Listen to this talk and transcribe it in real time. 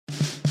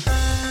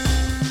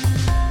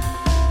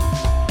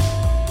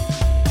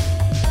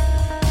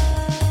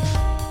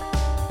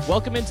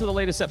Welcome into the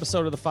latest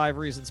episode of the 5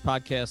 Reasons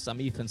Podcast. I'm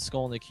Ethan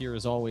Skolnick here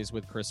as always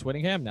with Chris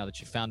Whittingham. Now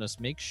that you found us,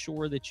 make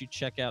sure that you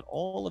check out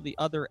all of the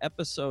other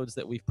episodes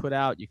that we've put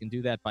out. You can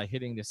do that by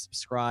hitting the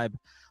subscribe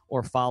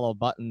or follow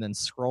button, then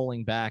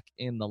scrolling back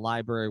in the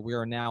library. We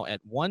are now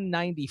at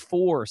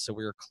 194, so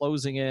we are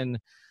closing in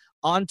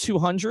on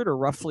 200, or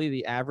roughly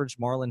the average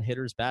Marlin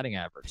hitter's batting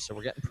average. So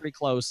we're getting pretty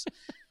close to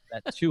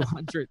that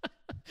 200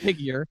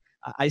 figure.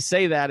 I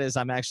say that as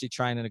I'm actually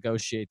trying to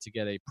negotiate to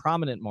get a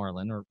prominent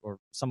Marlin or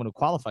someone who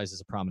qualifies as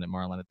a prominent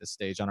Marlin at this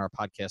stage on our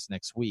podcast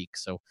next week.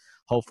 So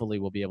hopefully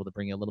we'll be able to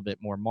bring you a little bit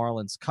more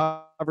Marlins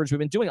coverage. We've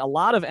been doing a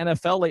lot of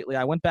NFL lately.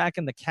 I went back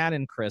in the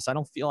canon, Chris. I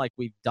don't feel like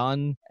we've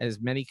done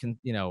as many,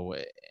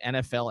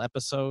 NFL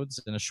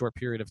episodes in a short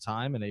period of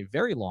time, in a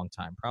very long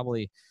time,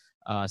 probably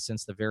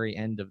since the very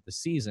end of the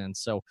season.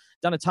 So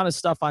done a ton of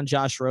stuff on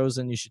Josh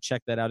Rosen. You should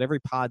check that out. Every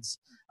pod's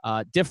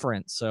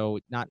different. So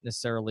not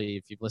necessarily,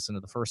 if you've listened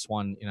to the first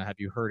one, have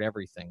you heard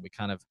everything? We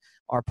kind of,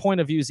 our point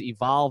of views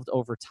evolved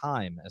over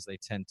time, as they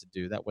tend to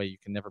do. That way you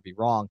can never be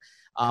wrong.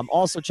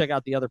 Also check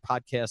out the other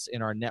podcasts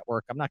in our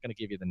network. I'm not going to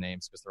give you the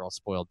names because they're all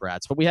spoiled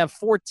brats, but we have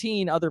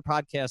 14 other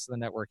podcasts in the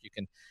network. You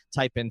can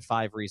type in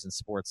 5 Reasons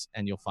Sports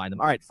and you'll find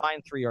them. All right,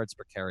 find 3 yards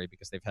per carry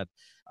because they've had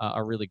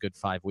a really good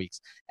 5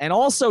 weeks. And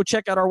also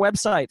check out our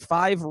website,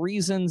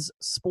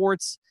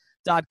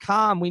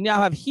 5reasonssports.com. We now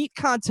have Heat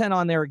content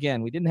on there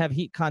again. We didn't have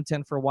Heat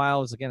content for a while.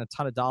 It was, again, a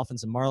ton of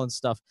Dolphins and Marlins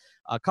stuff.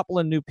 A couple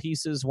of new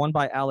pieces, one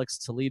by Alex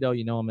Toledo.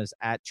 You know him as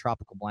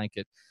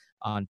 @TropicalBlanket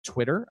on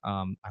Twitter.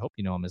 I hope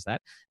you know him as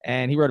that.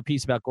 And he wrote a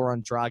piece about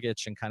Goran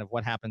Dragic and kind of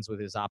what happens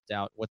with his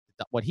opt-out,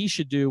 what he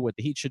should do, what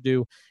the Heat should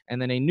do.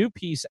 And then a new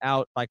piece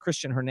out by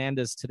Christian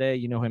Hernandez today.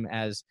 You know him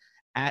as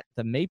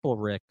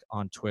 @TheMapleRick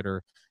on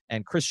Twitter.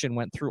 And Christian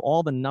went through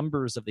all the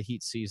numbers of the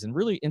Heat season.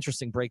 Really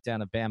interesting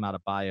breakdown of Bam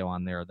Adebayo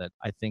on there that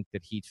I think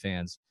that Heat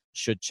fans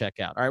should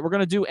check out. All right, we're going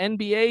to do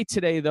NBA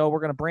today, though.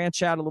 We're going to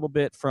branch out a little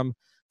bit from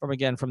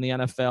the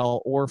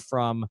NFL or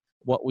from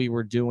what we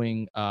were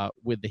doing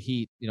with the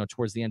Heat,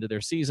 towards the end of their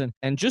season,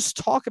 and just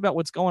talk about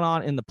what's going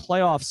on in the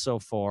playoffs so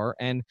far.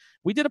 And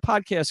we did a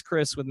podcast,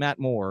 Chris, with Matt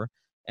Moore,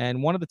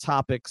 and one of the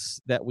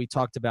topics that we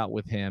talked about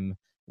with him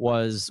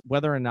was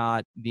whether or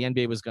not the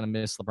NBA was going to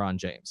miss LeBron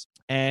James.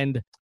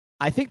 And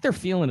I think they're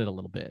feeling it a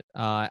little bit.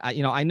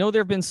 I know there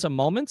have been some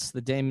moments,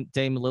 the Dame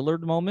Lillard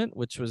moment,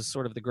 which was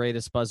sort of the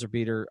greatest buzzer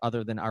beater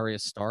other than Arya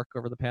Stark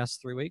over the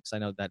past 3 weeks. I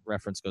know that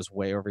reference goes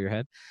way over your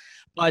head.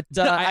 But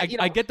I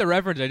get the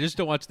reference. I just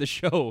don't watch the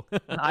show.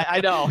 I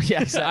know.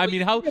 Yes. I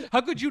mean,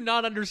 how could you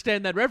not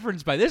understand that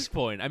reference by this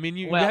point? I mean,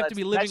 you have to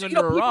be living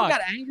under a rock.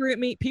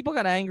 People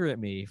got angry at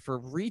me for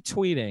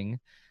retweeting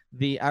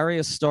the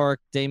Arya Stark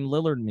Dame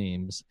Lillard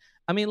memes.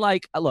 I mean,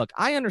 look,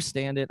 I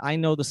understand it. I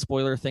know the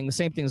spoiler thing. The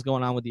same thing's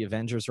going on with the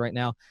Avengers right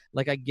now.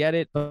 I get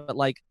it, but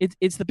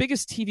it's the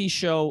biggest TV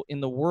show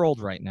in the world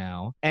right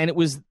now, and it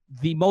was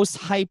the most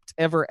hyped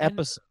ever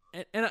episode.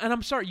 And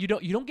I'm sorry, you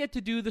don't get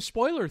to do the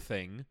spoiler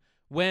thing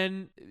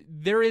when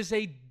there is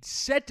a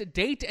set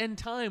date and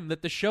time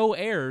that the show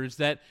airs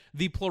that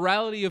the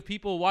plurality of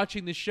people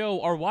watching the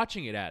show are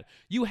watching it at.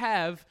 You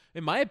have,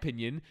 in my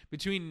opinion,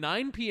 between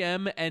 9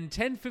 p.m. and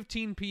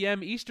 10:15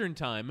 p.m. Eastern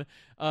time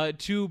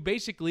to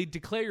basically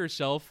declare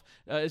yourself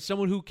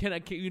someone who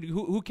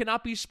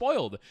cannot be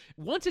spoiled.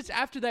 Once it's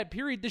after that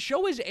period, the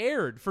show is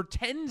aired for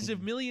tens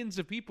of millions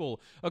of people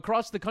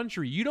across the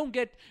country. You don't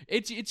get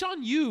it's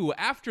on you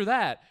after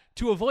that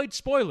to avoid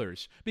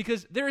spoilers,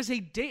 because there is a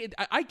date.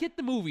 I get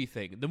the movie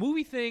thing. The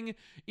movie thing,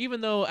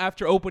 even though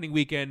after opening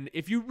weekend,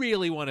 if you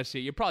really want to see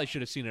it, you probably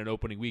should have seen it on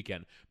opening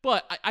weekend.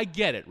 But I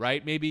get it,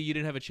 right? Maybe you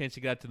didn't have a chance to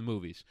get out to the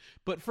movies.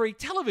 But for a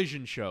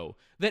television show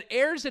that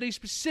airs at a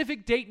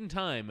specific date and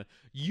time,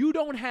 you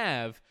don't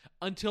have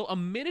until a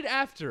minute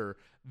after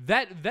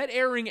that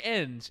airing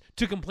ends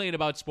to complain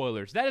about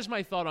spoilers. That is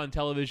my thought on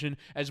television.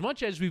 As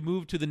much as we've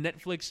moved to the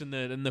Netflix and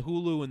the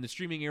Hulu and the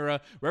streaming era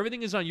where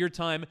everything is on your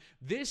time,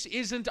 this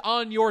isn't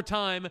on your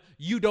time.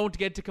 You don't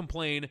get to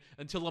complain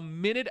until a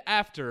minute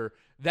after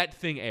that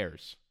thing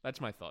airs. That's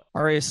my thought.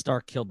 Arya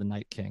Stark killed the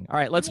Night King. All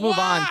right, let's move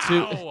on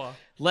to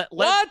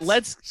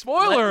let's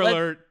spoiler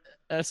alert.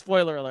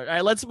 Spoiler alert. All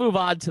right, let's move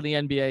on to the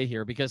NBA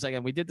here, because,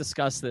 again, we did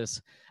discuss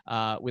this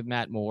with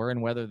Matt Moore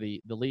and whether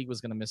the league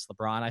was going to miss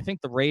LeBron. I think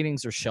the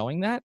ratings are showing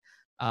that.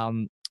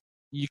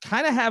 You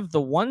kind of have the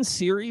one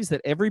series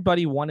that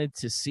everybody wanted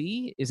to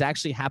see is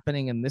actually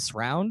happening in this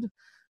round,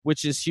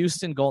 which is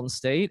Houston Golden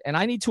State. And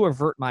I need to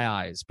avert my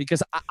eyes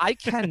because I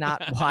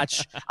cannot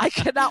watch. I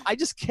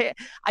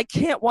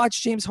can't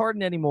watch James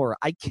Harden anymore.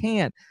 I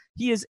can't.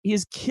 He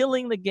is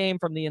killing the game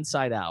from the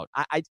inside out.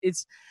 At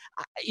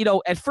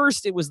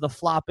first it was the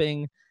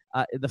flopping,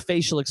 the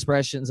facial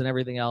expressions and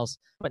everything else,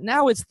 but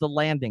now it's the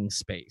landing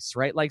space,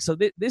 right? So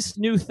this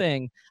new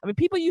thing, I mean,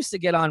 people used to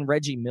get on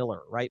Reggie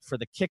Miller, right, for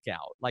the kick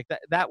out.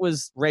 That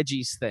was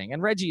Reggie's thing.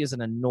 And Reggie is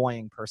an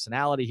annoying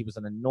personality. He was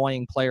an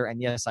annoying player.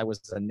 And yes, I was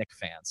a Knick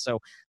fan. So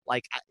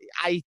I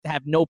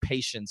have no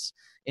patience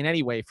in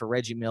any way for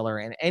Reggie Miller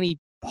and any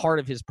part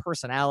of his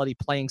personality,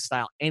 playing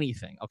style,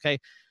 anything. Okay.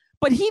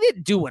 But he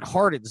didn't do what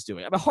Harden's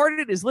doing. I mean,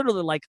 Harden is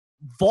literally like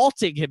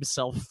vaulting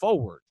himself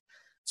forward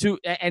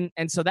and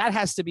so that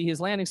has to be his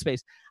landing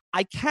space.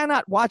 I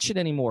cannot watch it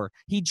anymore.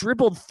 He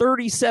dribbled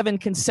 37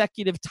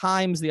 consecutive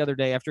times the other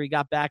day after he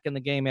got back in the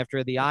game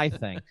after the eye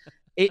thing.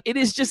 It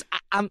is just,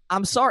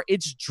 I'm sorry,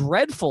 it's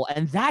dreadful.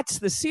 And that's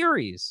the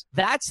series.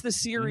 That's the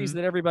series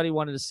that everybody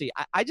wanted to see.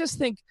 I just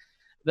think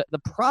that the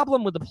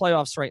problem with the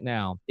playoffs right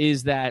now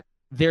is that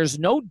there's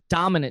no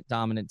dominant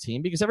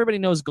team because everybody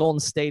knows Golden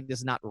State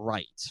is not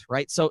right?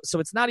 So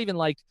it's not even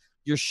like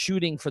you're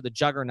shooting for the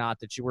juggernaut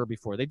that you were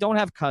before. They don't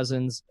have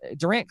Cousins.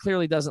 Durant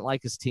clearly doesn't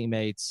like his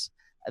teammates.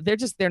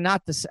 They're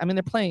not the. I mean,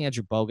 they're playing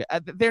Andrew Bogut.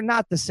 They're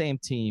not the same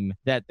team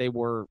that they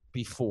were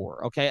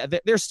before. Okay,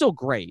 they're still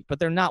great, but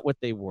they're not what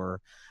they were.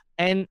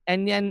 And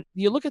then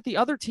you look at the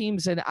other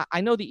teams, and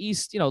I know the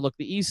East. Look,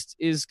 the East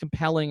is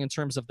compelling in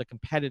terms of the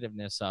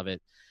competitiveness of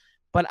it,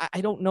 but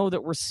I don't know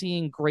that we're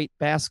seeing great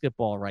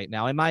basketball right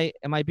now. Am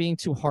I being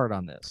too hard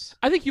on this?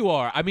 I think you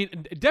are. I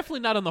mean, definitely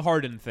not on the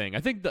Harden thing. I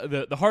think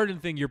the Harden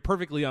thing, you're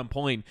perfectly on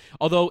point.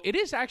 Although it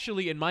is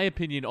actually, in my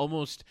opinion,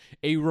 almost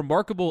a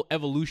remarkable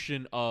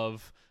evolution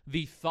of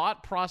the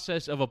thought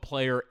process of a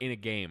player in a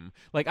game.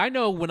 Like, I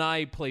know when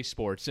I play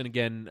sports, and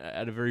again,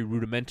 at a very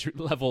rudimentary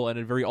level and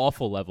a very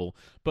awful level,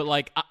 but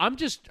like, I'm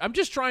just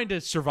trying to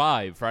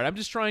survive, right? I'm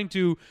just trying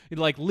to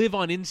like live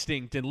on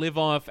instinct and live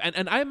off,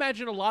 and I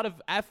imagine a lot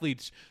of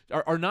athletes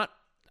are not.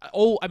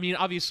 Oh, I mean,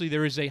 obviously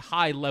there is a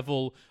high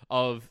level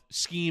of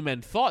scheme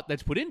and thought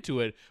that's put into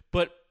it,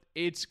 but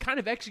it's kind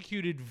of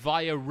executed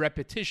via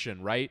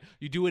repetition, right?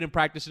 You do it in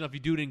practice enough, you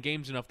do it in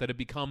games enough that it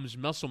becomes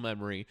muscle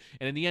memory.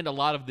 And in the end, a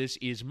lot of this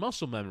is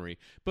muscle memory.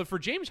 But for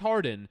James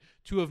Harden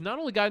to have not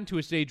only gotten to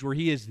a stage where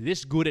he is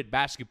this good at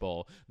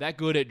basketball, that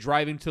good at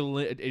driving to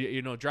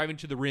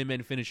the rim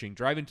and finishing,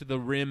 driving to the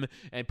rim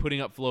and putting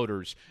up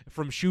floaters,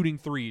 from shooting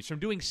threes, from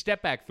doing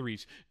step back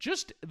threes,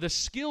 just the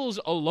skills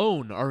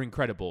alone are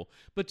incredible.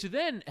 But to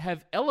then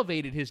have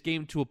elevated his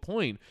game to a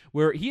point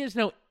where he is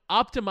now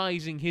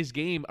optimizing his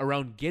game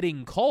around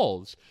getting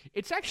calls,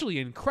 it's actually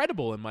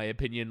incredible in my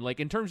opinion,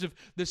 like in terms of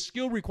the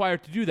skill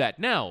required to do that.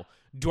 Now,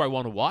 do I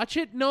want to watch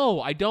it?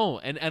 No, I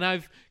don't. And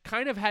I've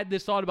kind of had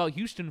this thought about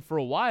Houston for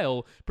a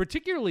while,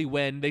 particularly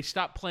when they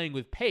stopped playing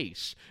with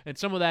pace. And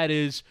some of that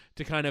is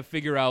to kind of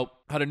figure out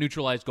how to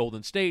neutralize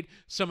Golden State.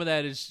 Some of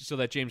that is so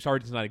that James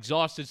Harden's not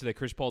exhausted, so that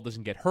Chris Paul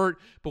doesn't get hurt.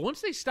 But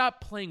once they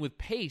stop playing with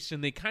pace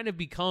and they kind of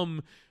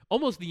become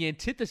almost the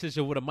antithesis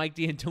of what a Mike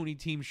D'Antoni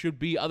team should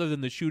be other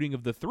than the shooting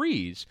of the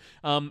threes,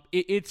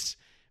 it's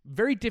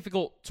very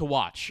difficult to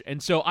watch.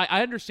 And so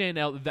I understand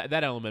now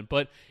that element.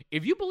 But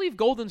if you believe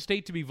Golden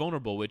State to be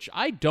vulnerable, which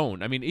I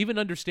don't, I mean, even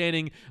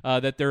understanding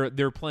that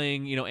they're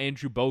playing,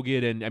 Andrew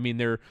Bogut, and I mean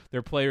they're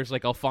players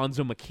like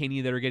Alfonso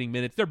McKinney that are getting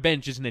minutes. Their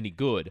bench isn't any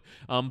good,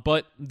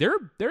 but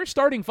their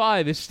starting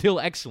five is still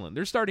excellent.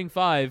 Their starting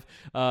five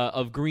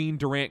of Green,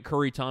 Durant,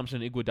 Curry,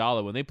 Thompson,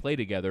 Iguodala, when they play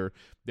together,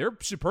 they're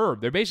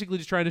superb. They're basically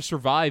just trying to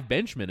survive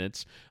bench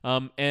minutes.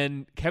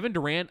 And Kevin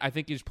Durant, I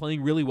think, is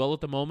playing really well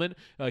at the moment.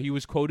 He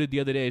was quoted the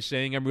other day as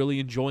saying, "I'm really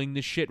enjoying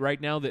this shit right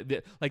now.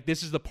 That like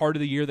this is the part of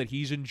the year that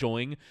he's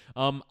enjoying."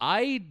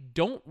 I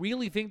don't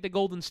really think that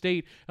Golden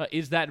State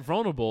is that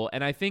vulnerable,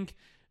 and I think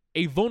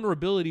a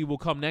vulnerability will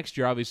come next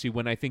year, obviously,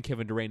 when I think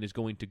Kevin Durant is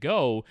going to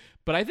go.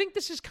 But I think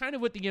this is kind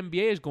of what the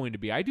NBA is going to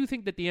be. I do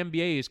think that the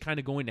NBA is kind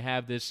of going to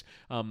have this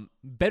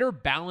better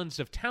balance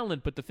of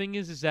talent. But the thing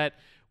is that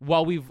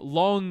while we've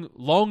long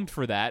longed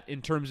for that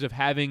in terms of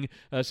having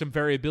some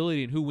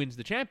variability in who wins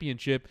the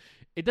championship,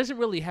 it doesn't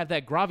really have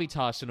that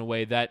gravitas in a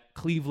way that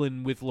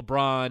Cleveland with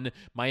LeBron,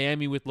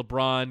 Miami with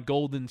LeBron,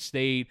 Golden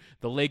State,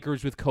 the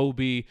Lakers with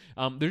Kobe.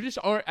 There just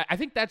aren't. I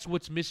think that's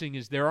what's missing,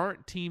 is there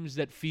aren't teams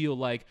that feel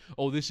like,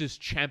 oh, this is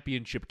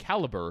championship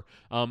caliber.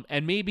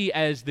 And maybe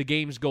as the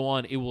games go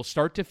on, it will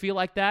start to feel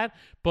like that.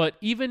 But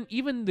even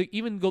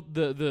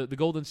the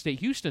Golden State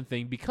Houston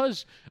thing,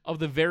 because of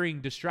the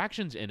varying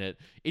distractions in it,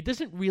 it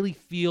doesn't really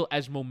feel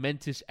as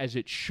momentous as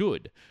it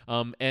should.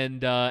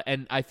 And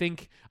I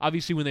think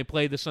obviously when they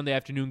play the Sunday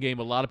afternoon game,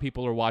 a lot of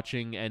people are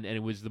watching, and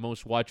it was the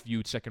most watched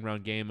viewed second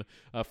round game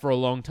for a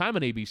long time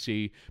on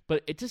ABC.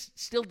 But it just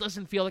still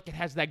doesn't feel like it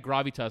has that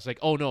gravitas. Like,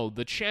 oh no,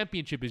 the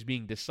championship is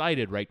being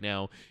decided right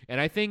now. And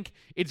I think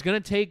it's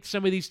going to take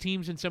some of these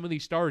teams and some of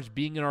these stars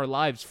being in our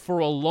lives for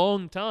a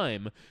long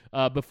time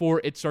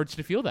before it starts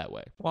to feel that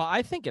way. Well,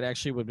 I think it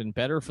actually would have been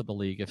better for the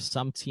league if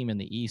some team in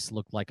the East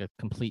looked like a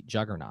complete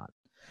juggernaut.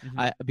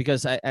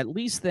 Because at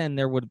least then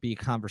there would be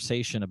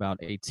conversation about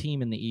a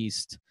team in the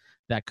East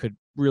that could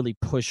really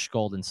push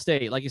Golden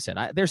State. Like you said,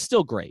 they're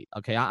still great.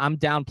 Okay, I'm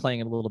downplaying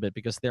it a little bit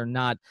because they're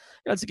not.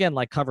 It's again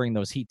like covering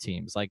those Heat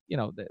teams. Like,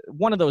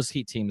 one of those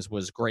Heat teams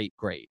was great.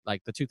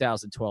 Like the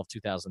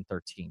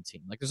 2012-2013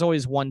 team. Like there's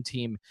always one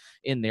team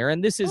in there,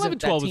 and this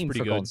isn't that team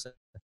for Golden State.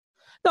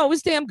 No, it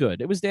was damn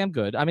good. I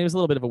mean, it was a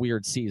little bit of a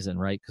weird season,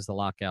 right, because the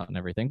lockout and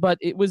everything. But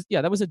it was,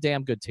 that was a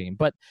damn good team.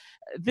 But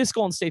this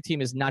Golden State team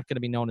is not going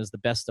to be known as the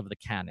best of the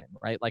canon,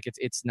 right? Like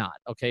it's not.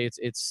 Okay, it's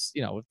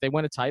if they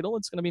win a title,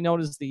 it's going to be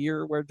known as the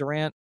year where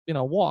Durant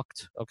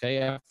walked. Okay,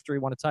 after he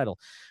won a title.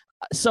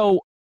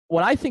 So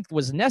what I think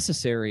was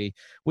necessary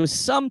was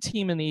some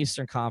team in the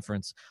Eastern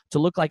Conference to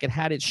look like it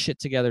had its shit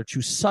together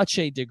to such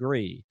a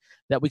degree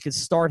that we could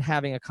start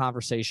having a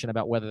conversation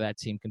about whether that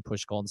team can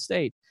push Golden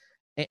State.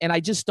 And I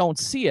just don't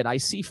see it. I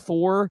see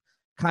 4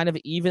 kind of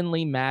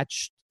evenly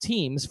matched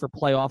teams for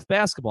playoff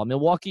basketball.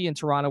 Milwaukee and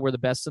Toronto were the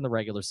best in the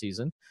regular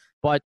season,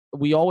 but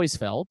we always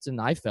felt, and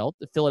I felt,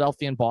 that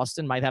Philadelphia and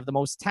Boston might have the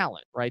most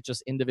talent, right?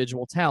 Just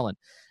individual talent.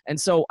 And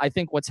so I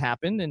think what's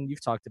happened, and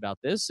you've talked about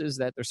this, is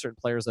that there's certain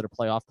players that are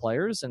playoff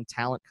players and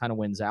talent kind of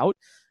wins out.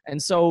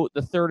 And so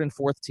the 3rd and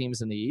 4th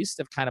teams in the East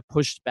have kind of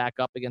pushed back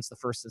up against the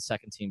 1st and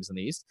 2nd teams in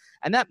the East.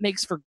 And that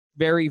makes for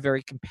very,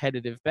 very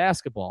competitive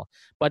basketball.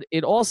 But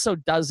it also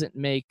doesn't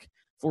make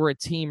for a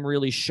team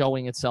really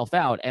showing itself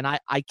out. And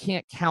I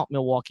can't count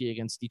Milwaukee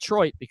against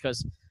Detroit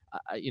because,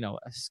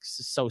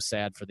 it's so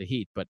sad for the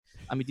Heat. But,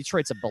 I mean,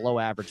 Detroit's a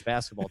below-average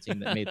basketball team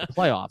that made the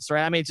playoffs,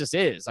 right? I mean, it just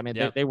is. I mean,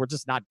 they were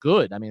just not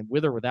good. I mean,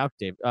 with or without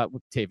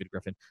David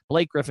Griffin.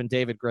 Blake Griffin,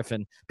 David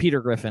Griffin,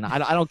 Peter Griffin.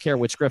 I don't care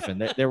which Griffin.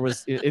 They're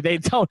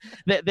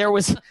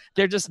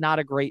just not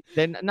a great –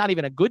 they're not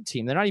even a good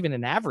team. They're not even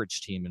an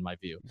average team in my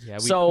view. Yeah,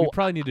 we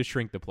probably need to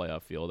shrink the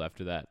playoff field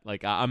after that.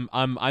 Like, I'm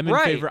in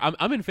favor –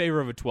 I'm in favor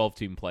of a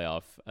 12-team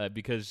playoff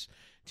because –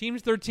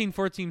 teams 13,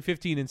 14,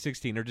 15, and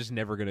 16 are just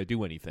never going to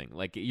do anything.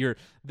 Like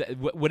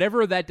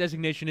whatever that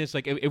designation is,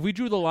 like if we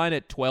drew the line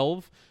at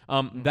 12,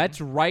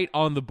 that's right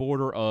on the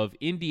border of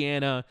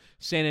Indiana,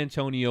 San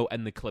Antonio,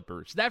 and the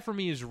Clippers. That for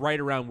me is right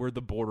around where the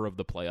border of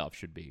the playoff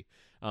should be.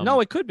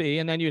 No, it could be,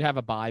 and then you'd have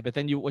a bye. But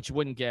then what you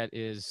wouldn't get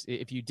is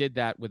if you did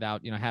that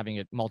without having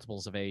it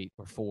multiples of 8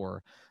 or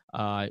 4.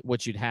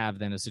 What you'd have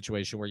then a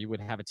situation where you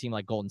would have a team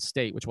like Golden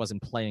State, which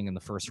wasn't playing in the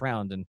first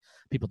round, and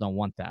people don't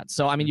want that.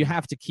 So I mean, you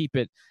have to keep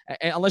it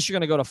unless you're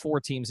going to go to 4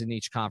 teams in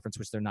each conference,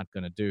 which they're not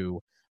going to do.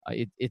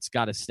 It's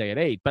got to stay at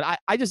 8. But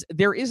I just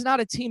there is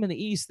not a team in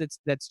the East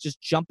that's just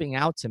jumping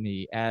out to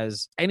me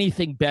as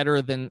anything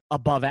better than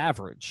above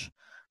average.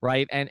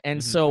 Right.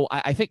 And so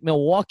I think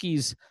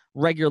Milwaukee's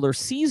regular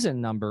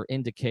season number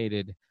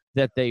indicated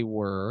that they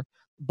were.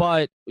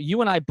 But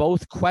you and I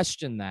both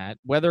question that,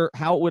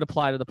 how it would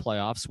apply to the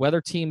playoffs,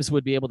 whether teams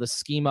would be able to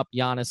scheme up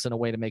Giannis in a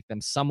way to make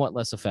them somewhat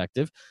less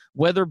effective,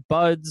 whether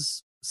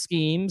Bud's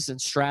schemes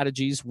and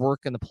strategies work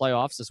in the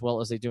playoffs as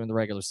well as they do in the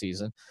regular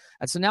season.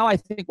 And so now I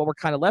think what we're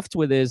kind of left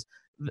with is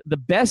the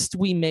best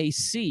we may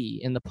see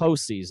in the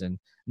postseason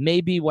may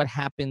be what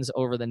happens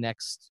over the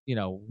next,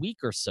 week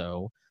or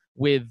so,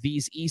 with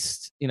these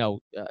East,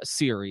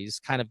 series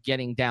kind of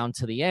getting down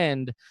to the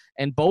end.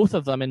 And both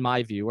of them, in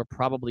my view, are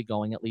probably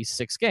going at least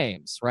 6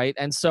 games, right?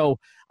 And so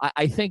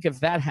I think if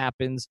that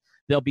happens,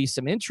 there'll be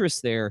some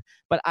interest there.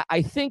 But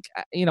I think,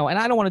 and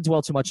I don't want to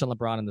dwell too much on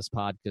LeBron in this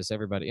pod because I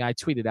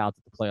tweeted out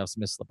that the playoffs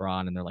missed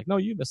LeBron, and they're like, no,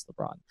 you missed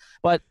LeBron.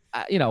 But,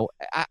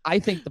 I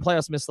think the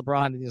playoffs missed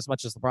LeBron as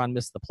much as LeBron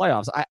missed the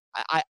playoffs.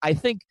 I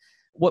think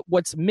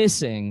what's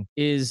missing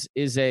is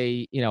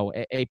a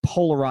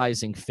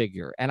polarizing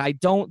figure, and I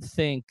don't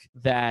think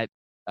that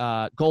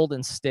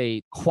Golden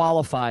State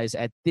qualifies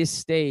at this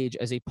stage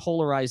as a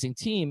polarizing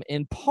team,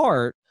 in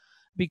part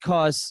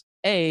because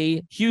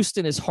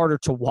Houston is harder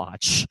to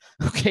watch.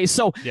 Okay,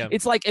 so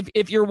It's like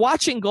if you're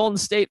watching Golden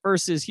State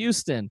versus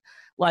Houston,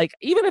 like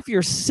even if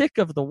you're sick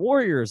of the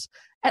Warriors,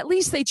 at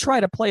least they try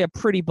to play a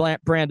pretty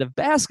brand of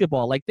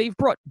basketball. Like they've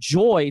brought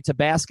joy to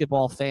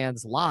basketball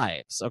fans'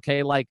 lives.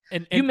 Okay, like I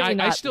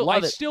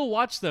still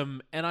watch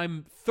them, and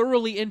I'm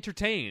thoroughly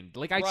entertained.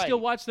 Like I still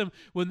watch them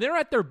when they're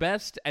at their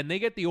best, and they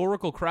get the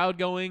Oracle crowd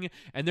going,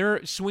 and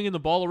they're swinging the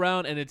ball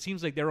around, and it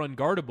seems like they're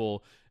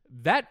unguardable.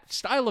 That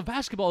style of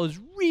basketball is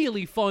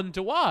really fun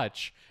to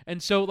watch.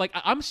 And so, like,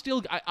 I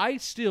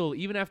still,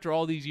 even after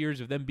all these years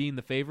of them being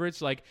the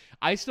favorites, like,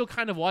 I still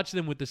kind of watch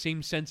them with the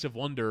same sense of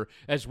wonder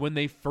as when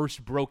they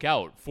first broke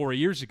out 4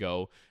 years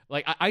ago.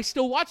 Like, I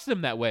still watch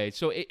them that way.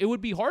 So it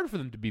would be hard for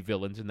them to be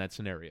villains in that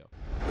scenario.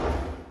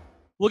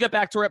 We'll get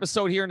back to our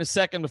episode here in a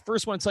second, but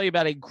first I want to tell you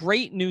about a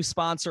great new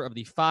sponsor of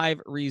the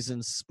 5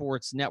 Reasons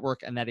Sports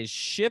Network, and that is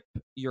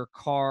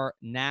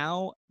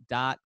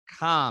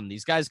ShipYourCarNow.com.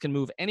 These guys can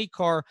move any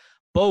car,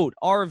 boat,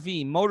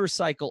 RV,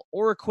 motorcycle,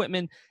 or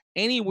equipment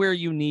anywhere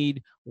you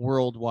need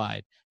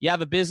worldwide. You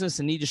have a business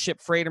and need to ship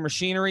freight or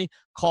machinery?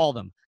 Call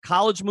them.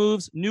 College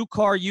moves, new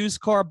car, used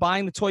car,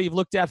 buying the toy you've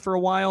looked at for a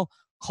while?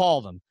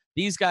 Call them.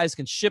 These guys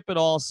can ship it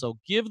all, so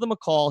give them a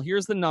call.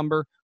 Here's the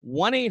number,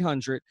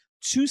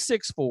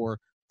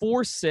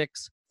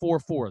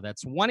 1-800-264-4644.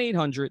 That's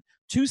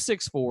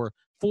 1-800-264-4644,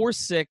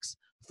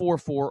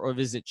 or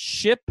visit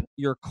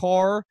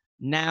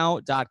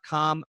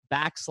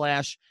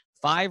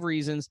shipyourcarnow.com/5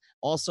 reasons.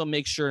 Also,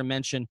 make sure to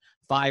mention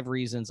 5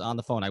 reasons on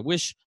the phone. I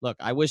wish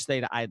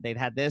they'd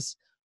had this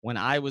when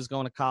I was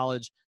going to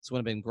college. This would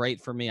have been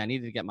great for me. I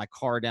needed to get my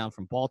car down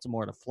from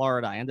Baltimore to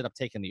Florida. I ended up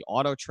taking the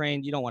auto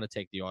train. You don't want to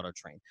take the auto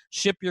train.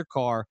 Ship your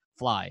car,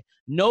 fly.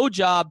 No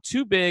job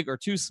too big or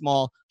too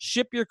small.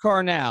 Ship Your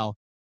Car Now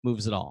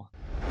moves it all.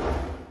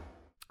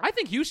 I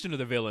think Houston are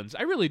the villains.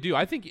 I really do.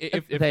 I think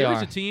if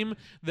there's a team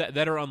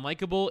that are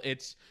unlikable,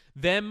 it's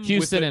them.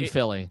 Houston and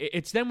Philly.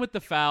 It's them with the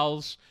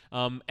fouls.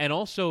 And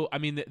also, I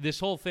mean, this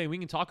whole thing, we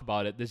can talk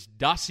about it, this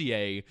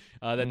dossier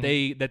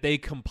that they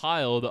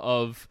compiled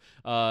of,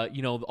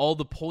 all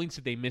the points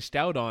that they missed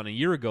out on a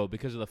year ago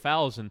because of the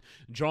fouls and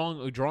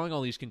drawing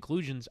all these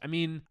conclusions. I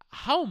mean,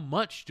 how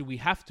much do we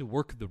have to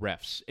work the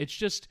refs?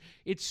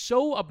 It's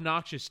so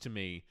obnoxious to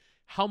me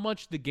how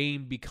much the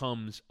game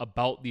becomes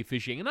about the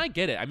officiating. And I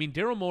get it. I mean,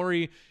 Daryl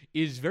Morey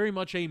is very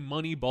much a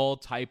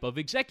Moneyball type of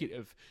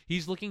executive.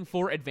 He's looking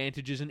for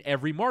advantages in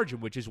every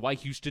margin, which is why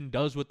Houston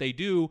does what they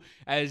do,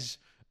 as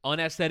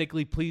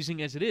unaesthetically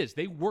pleasing as it is.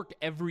 They work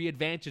every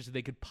advantage that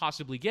they could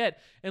possibly get.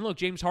 And look,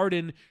 James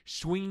Harden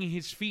swinging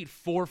his feet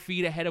 4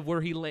 feet ahead of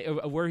where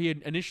he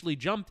had initially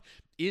jumped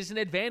is an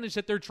advantage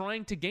that they're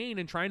trying to gain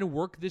and trying to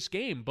work this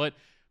game. But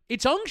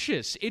it's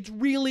unctuous. It's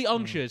really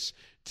unctuous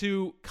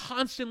to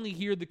constantly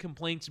hear the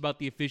complaints about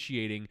the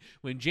officiating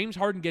when James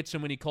Harden gets so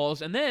many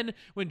calls, and then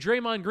when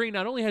Draymond Green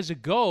not only has a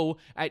go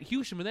at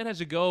Houston, but then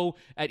has a go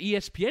at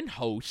ESPN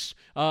hosts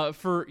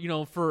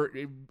for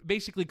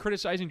basically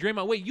criticizing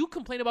Draymond. Wait, you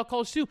complain about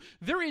calls too?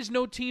 There is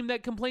no team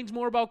that complains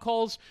more about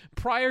calls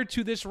prior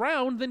to this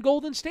round than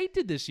Golden State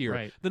did this year.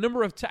 Right. The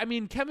number of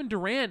Kevin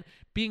Durant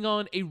being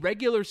on a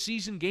regular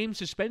season game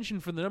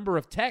suspension for the number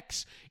of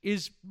techs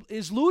is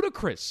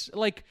ludicrous.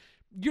 Like,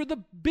 you're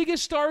the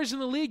biggest stars in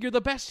the league. You're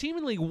the best team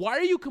in the league. Why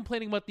are you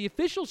complaining about the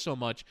officials so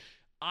much?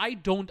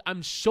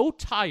 I'm so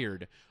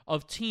tired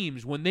of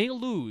teams, when they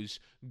lose,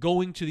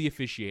 going to the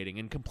officiating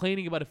and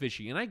complaining about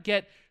officiating. And I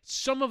get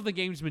some of the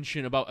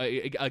gamesmanship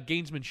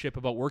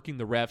about working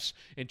the refs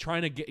and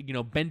trying to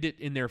get, bend it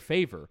in their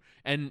favor.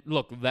 And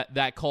look,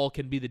 that call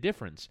can be the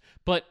difference.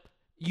 But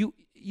you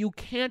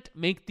can't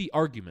make the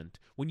argument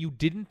when you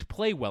didn't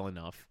play well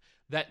enough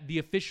that the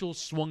officials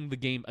swung the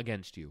game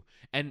against you.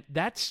 And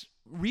that's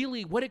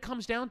really what it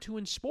comes down to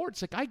in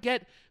sports. Like, I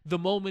get the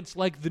moments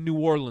like the New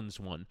Orleans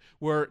one,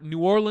 where New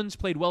Orleans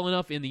played well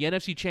enough in the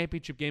NFC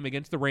Championship game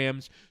against the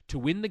Rams to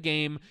win the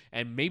game,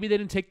 and maybe they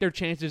didn't take their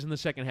chances in the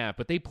second half,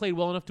 but they played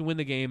well enough to win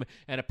the game,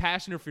 and a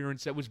pass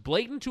interference that was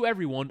blatant to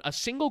everyone, a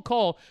single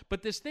call,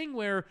 but this thing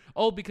where,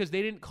 because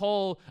they didn't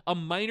call a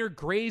minor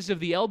graze of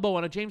the elbow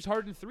on a James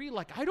Harden 3,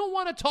 like, I don't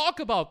want to talk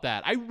about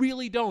that. I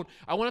really don't.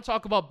 I want to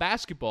talk about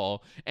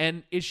basketball,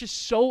 and it's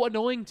just so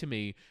annoying to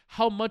me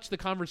how much the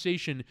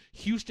conversation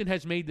Houston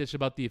has made this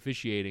about the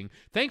officiating.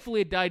 Thankfully,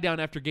 it died down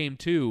after game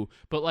 2,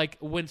 but like,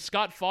 when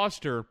Scott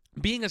Foster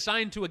being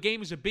assigned to a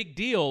game is a big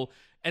deal,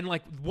 and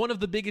like one of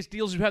the biggest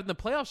deals we've had in the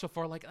playoffs so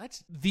far, like,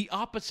 that's the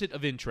opposite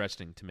of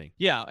interesting to me.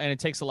 Yeah, and it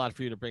takes a lot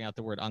for you to bring out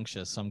the word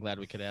unctuous, so I'm glad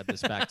we could add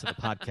this back to the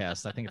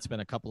podcast. I think it's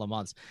been a couple of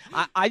months.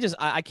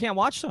 I can't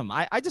watch them.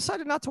 I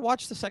decided not to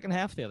watch the second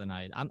half the other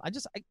night.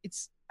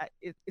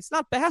 It's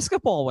not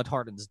basketball what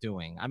Harden's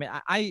doing. I mean,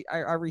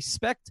 I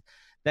respect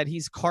that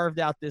he's carved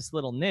out this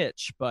little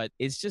niche, but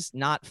it's just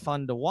not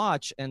fun to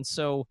watch. And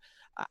so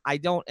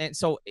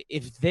so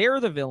if they're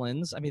the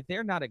villains, I mean,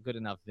 they're not a good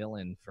enough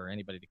villain for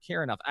anybody to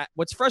care enough.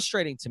 What's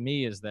frustrating to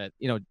me is that,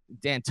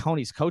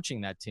 D'Antoni's coaching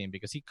that team,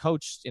 because he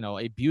coached,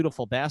 a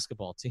beautiful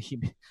basketball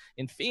team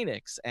in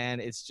Phoenix. And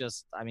it's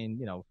just, I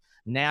mean,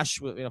 Nash,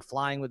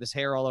 flying with his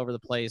hair all over the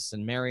place,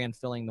 and Marion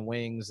filling the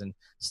wings, and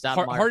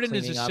Harden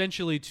is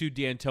essentially to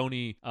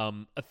D'Antoni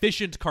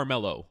efficient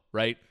Carmelo,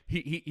 right?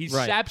 He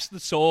right. saps the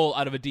soul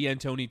out of a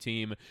D'Antoni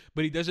team,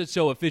 but he does it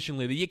so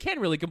efficiently that you can't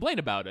really complain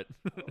about it.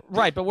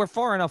 Right, but we're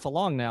far enough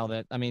along now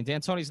that, I mean,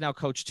 D'Antoni's now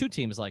coached 2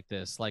 teams like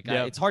this. Like,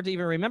 it's hard to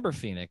even remember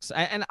Phoenix,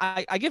 and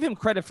I give him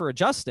credit for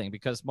adjusting,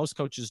 because most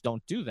coaches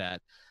don't do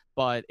that.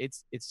 But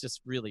it's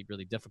just really,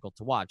 really difficult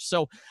to watch.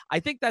 So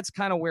I think that's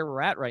kind of where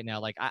we're at right now.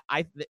 Like,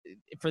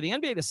 for the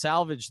NBA to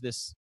salvage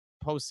this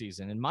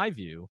postseason, in my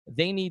view,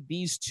 they need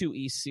these 2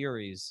 East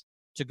series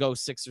to go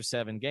 6 or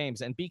 7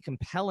 games and be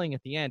compelling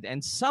at the end,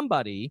 and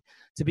somebody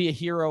to be a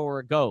hero or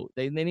a GOAT.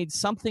 They need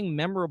something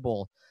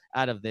memorable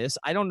out of this.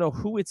 I don't know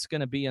who it's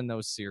going to be in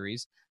those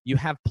series. You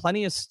have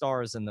plenty of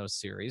stars in those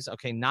series.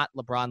 Okay, not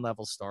LeBron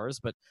level stars,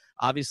 but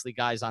obviously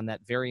guys on that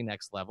very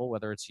next level,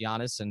 whether it's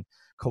Giannis and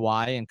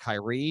Kawhi and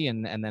Kyrie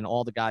and then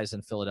all the guys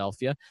in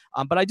Philadelphia.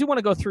 But I do want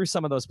to go through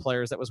some of those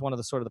players. That was one of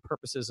the sort of the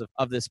purposes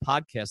of this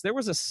podcast. There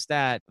was a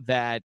stat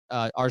that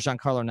our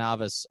Giancarlo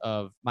Navas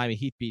of Miami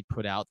Heat Beat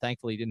put out.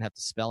 Thankfully, he didn't have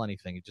to spell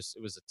anything. It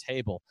was a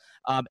table.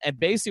 And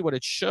basically what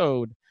it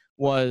showed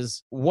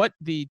was what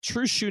the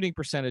true shooting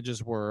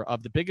percentages were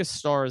of the biggest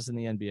stars in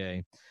the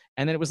NBA.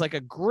 And then it was like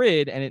a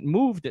grid, and it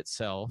moved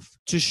itself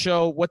to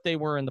show what they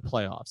were in the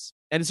playoffs.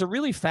 And it's a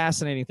really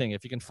fascinating thing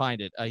if you can find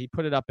it. He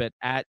put it up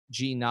at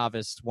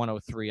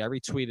GNavis103. I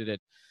retweeted it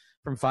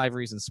from 5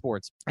 Reasons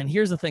Sports. And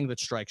here's the thing that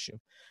strikes you.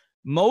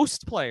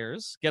 Most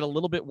players get a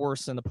little bit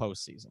worse in the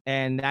postseason,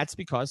 and that's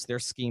because they're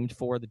schemed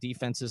for, the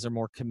defenses are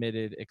more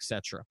committed,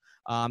 etc.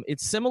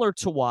 It's similar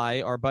to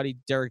why our buddy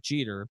Derek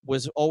Jeter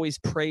was always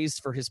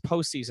praised for his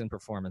postseason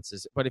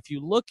performances. But if you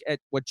look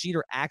at what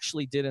Jeter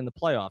actually did in the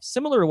playoffs,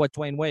 similar to what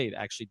Dwayne Wade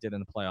actually did in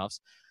the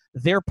playoffs,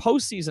 their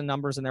postseason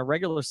numbers and their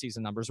regular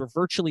season numbers were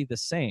virtually the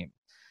same.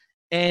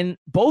 And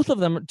both of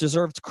them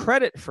deserved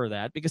credit for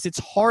that because it's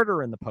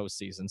harder in the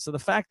postseason. So the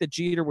fact that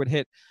Jeter would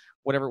hit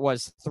whatever it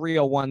was,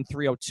 301,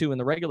 302 in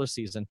the regular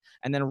season,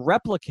 and then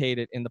replicate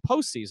it in the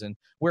postseason,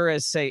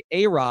 whereas, say,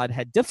 A-Rod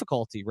had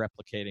difficulty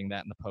replicating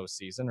that in the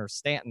postseason, or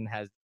Stanton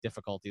had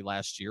difficulty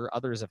last year,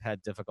 others have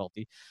had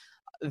difficulty,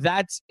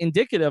 that's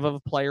indicative of a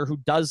player who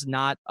does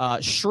not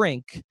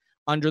shrink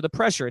under the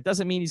pressure. It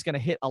doesn't mean he's going to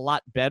hit a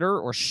lot better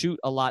or shoot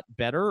a lot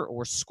better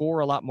or score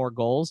a lot more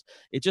goals.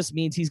 It just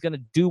means he's going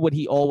to do what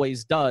he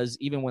always does,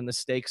 even when the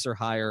stakes are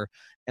higher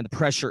and the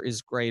pressure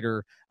is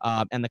greater,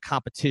 and the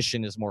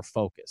competition is more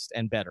focused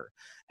and better.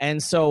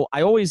 And so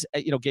I always,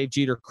 gave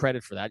Jeter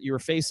credit for that. You were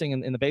facing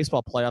in the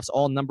baseball playoffs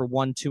all number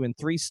 1, 2, and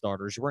 3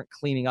 starters. You weren't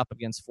cleaning up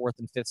against 4th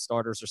and 5th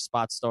starters or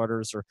spot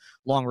starters or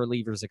long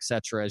relievers,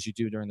 etc., as you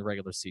do during the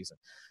regular season.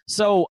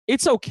 So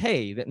it's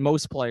okay that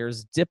most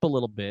players dip a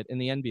little bit in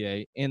the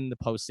NBA in the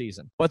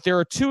postseason. But there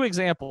are 2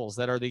 examples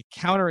that are the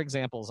counter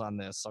examples on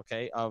this,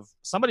 okay, of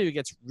somebody who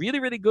gets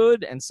really, really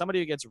good and somebody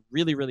who gets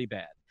really, really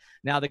bad.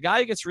 Now, the guy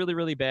who gets really,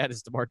 really bad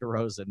is DeMar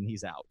DeRozan, and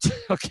he's out,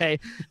 okay?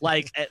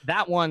 Like,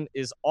 that one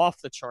is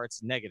off the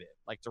charts negative.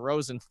 Like,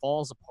 DeRozan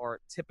falls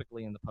apart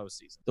typically in the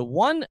postseason. The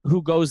one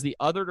who goes the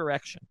other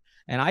direction,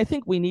 and I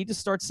think we need to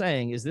start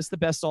saying, is this the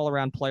best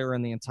all-around player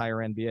in the entire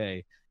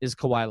NBA, is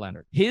Kawhi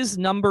Leonard. His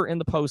number in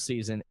the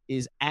postseason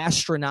is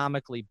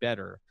astronomically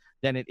better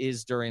than it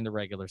is during the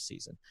regular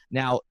season.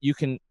 Now, you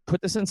can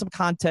put this in some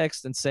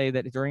context and say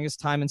that during his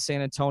time in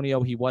San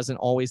Antonio, he wasn't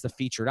always the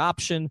featured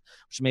option,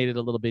 which made it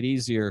a little bit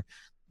easier.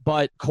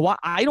 But Kawhi,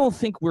 I don't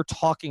think we're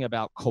talking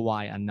about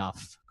Kawhi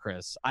enough,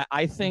 Chris.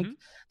 I think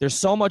there's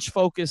so much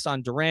focus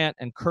on Durant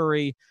and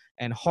Curry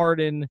and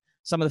Harden,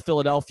 some of the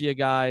Philadelphia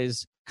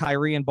guys,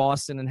 Kyrie in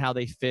Boston and how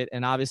they fit,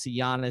 and obviously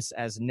Giannis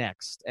as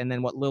next, and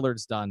then what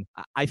Lillard's done.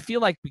 I feel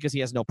like because he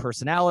has no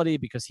personality,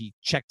 because he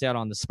checked out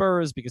on the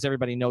Spurs, because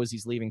everybody knows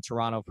he's leaving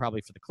Toronto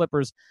probably for the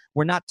Clippers,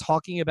 we're not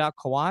talking about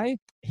Kawhi.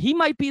 He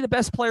might be the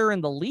best player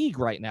in the league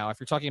right now if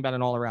you're talking about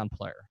an all-around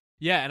player.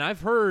 Yeah, and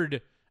I've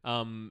heard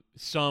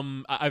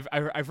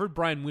I've heard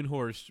Brian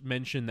Windhorst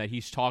mention that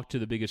he's talked to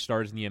the biggest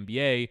stars in the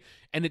NBA,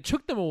 and it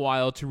took them a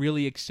while to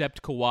really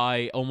accept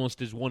Kawhi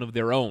almost as one of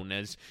their own,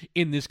 as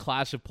in this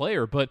class of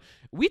player. But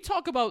we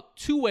talk about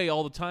two-way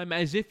all the time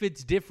as if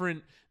it's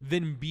different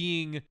than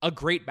being a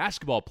great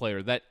basketball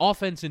player, that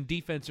offense and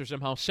defense are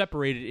somehow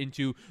separated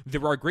into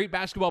there are great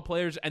basketball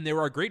players and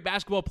there are great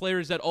basketball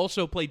players that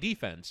also play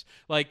defense.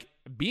 Like,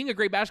 being a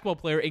great basketball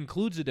player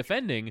includes the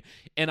defending,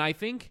 and I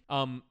think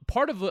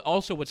part of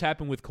also what's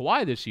happened with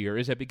Kawhi this year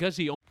is that because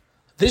he...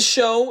 This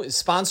show is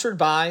sponsored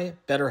by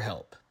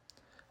BetterHelp.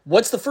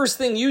 What's the first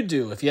thing you'd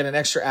do if you had an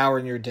extra hour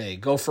in your day?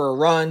 Go for a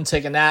run,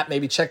 take a nap,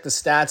 maybe check the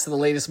stats of the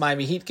latest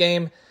Miami Heat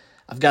game?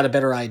 I've got a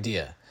better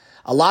idea.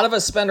 A lot of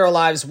us spend our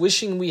lives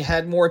wishing we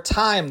had more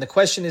time. The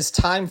question is,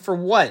 time for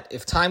what?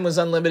 If time was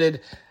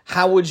unlimited,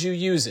 how would you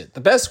use it?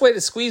 The best way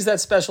to squeeze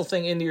that special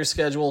thing into your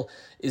schedule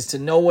is to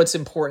know what's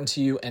important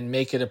to you and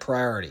make it a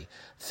priority.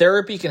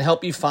 Therapy can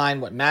help you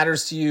find what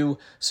matters to you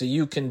so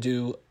you can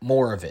do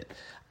more of it.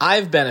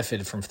 I've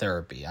benefited from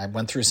therapy. I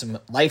went through some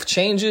life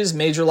changes,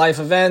 major life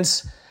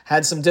events,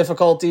 had some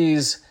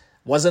difficulties,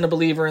 wasn't a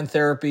believer in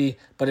therapy,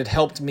 but it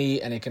helped me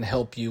and it can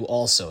help you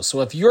also.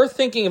 So if you're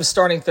thinking of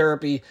starting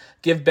therapy,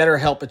 give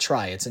BetterHelp a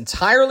try. It's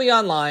entirely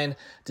online,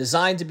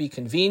 designed to be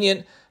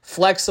convenient,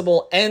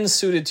 flexible, and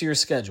suited to your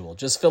schedule.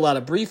 Just fill out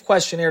a brief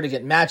questionnaire to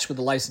get matched with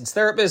a licensed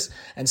therapist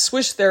and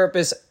switch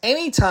therapists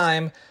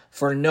anytime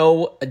for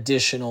no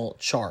additional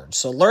charge.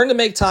 So learn to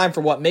make time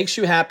for what makes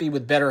you happy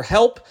with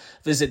BetterHelp.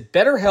 Visit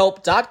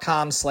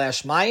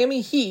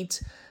BetterHelp.com/Miami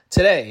Heat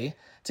today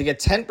to get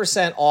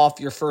 10% off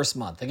your first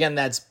month. Again,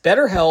 that's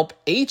BetterHelp,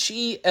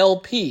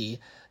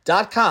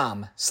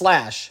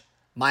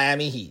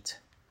 HELP.com/Miami Heat.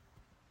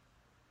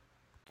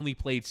 Only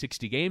played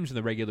 60 games in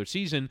the regular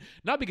season,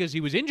 not because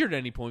he was injured at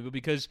any point, but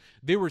because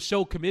they were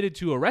so committed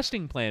to a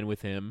resting plan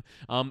with him.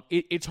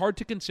 It's hard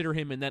to consider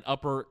him in that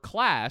upper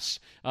class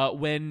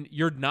when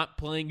you're not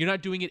playing, you're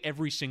not doing it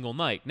every single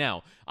night.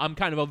 Now, I'm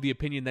kind of the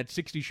opinion that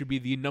 60 should be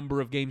the number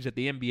of games that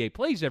the NBA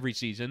plays every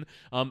season,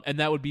 and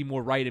that would be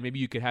more right, and maybe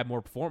you could have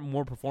more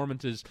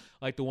performances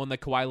like the one that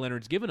Kawhi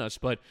Leonard's given us,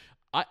 but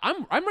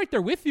I'm right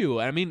there with you.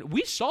 I mean,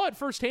 we saw it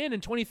firsthand in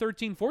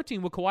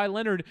 2013-14 what Kawhi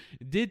Leonard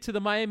did to the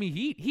Miami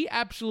Heat. He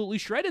absolutely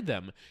shredded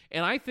them.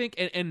 And I think,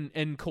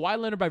 and Kawhi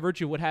Leonard, by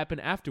virtue of what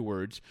happened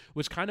afterwards,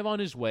 was kind of on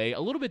his way a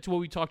little bit to what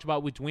we talked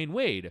about with Dwayne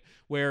Wade,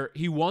 where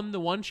he won the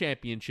one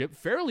championship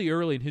fairly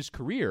early in his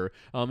career.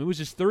 It was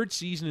his third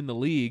season in the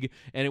league,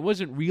 and it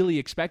wasn't really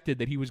expected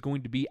that he was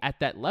going to be at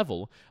that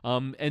level.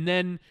 And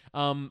then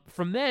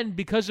from then,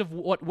 because of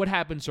what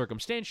happened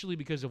circumstantially,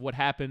 because of what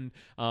happened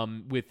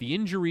with the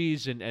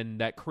injuries, and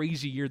that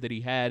crazy year that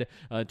he had,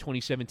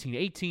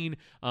 2017-18,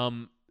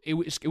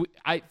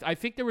 I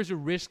think there was a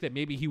risk that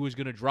maybe he was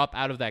going to drop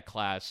out of that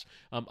class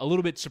a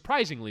little bit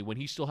surprisingly when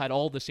he still had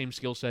all the same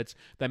skill sets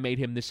that made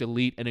him this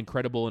elite and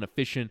incredible and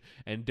efficient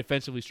and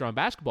defensively strong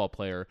basketball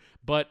player.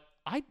 But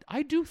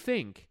I do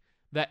think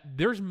that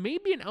there's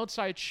maybe an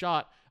outside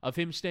shot of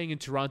him staying in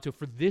Toronto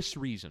for this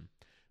reason.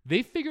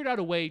 they figured out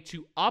a way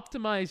to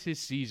optimize his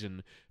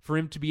season for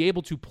him to be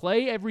able to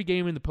play every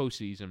game in the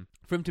postseason,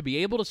 for him to be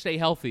able to stay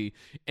healthy.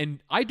 And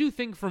I do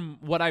think from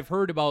what I've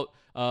heard about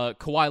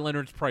Kawhi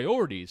Leonard's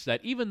priorities,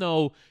 that even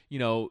though,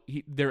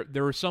 there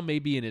are some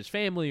maybe in his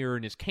family or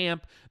in his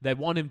camp that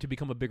want him to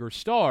become a bigger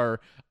star,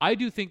 I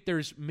do think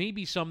there's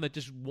maybe some that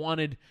just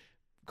wanted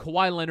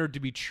Kawhi Leonard to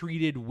be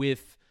treated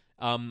with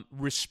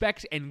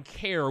respect and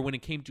care when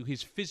it came to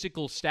his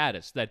physical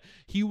status, that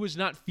he was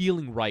not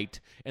feeling right,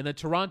 and that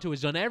Toronto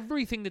has done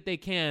everything that they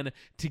can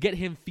to get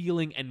him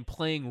feeling and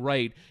playing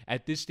right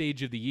at this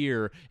stage of the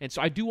year. And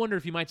so I do wonder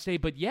if he might stay,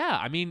 but yeah,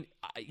 I mean,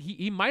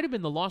 he might have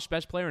been the lost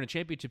best player in a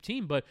championship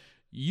team, but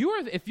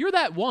if you're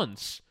that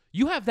once,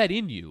 you have that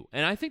in you.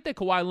 And I think that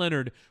Kawhi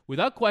Leonard,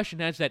 without question,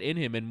 has that in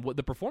him. And what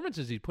the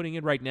performances he's putting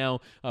in right now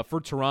for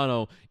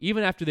Toronto,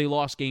 even after they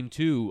lost Game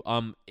 2,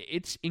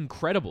 it's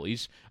incredible.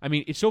 It's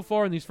so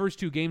far in these first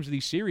 2 games of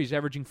these series,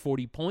 averaging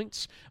 40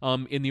 points.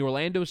 In the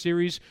Orlando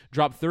series,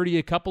 dropped 30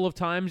 a couple of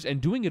times,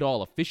 and doing it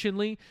all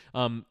efficiently.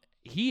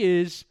 He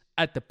is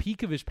at the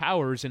peak of his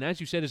powers, and as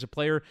you said, is a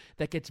player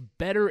that gets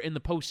better in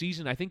the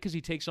postseason, I think, because he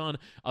takes on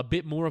a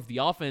bit more of the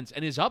offense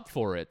and is up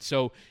for it.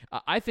 So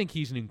I think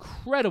he's an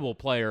incredible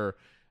player.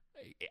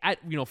 At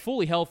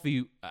fully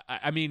healthy,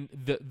 I mean,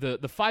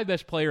 the 5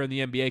 best player in the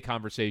NBA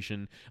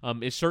conversation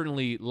is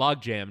certainly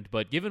logjammed,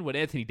 but given what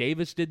Anthony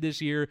Davis did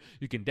this year,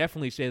 you can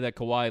definitely say that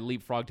Kawhi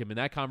leapfrogged him in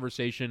that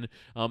conversation.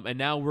 And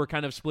now we're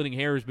kind of splitting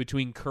hairs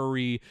between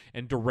Curry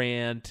and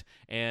Durant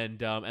and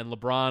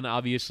LeBron,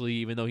 obviously,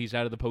 even though he's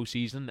out of the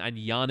postseason, and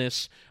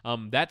Giannis.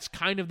 That's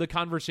kind of the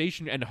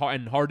conversation, and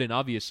Harden,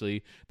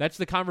 obviously. That's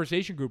the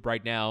conversation group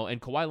right now,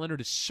 and Kawhi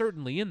Leonard is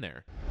certainly in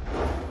there.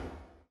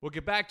 We'll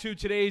get back to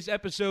today's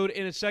episode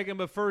in a second,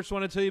 but first I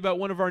want to tell you about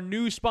one of our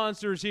new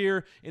sponsors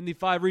here in the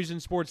 5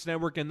 Reasons Sports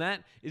Network, and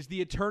that is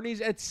the attorneys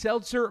at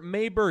Seltzer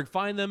Mayberg.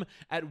 Find them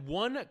at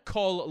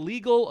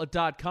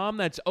onecalllegal.com.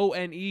 That's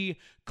O-N-E,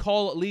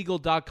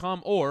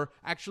 calllegal.com, or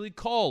actually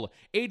call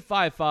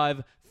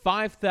 855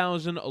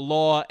 5000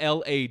 Law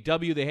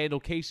LAW. They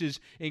handle cases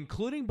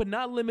including but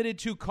not limited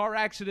to car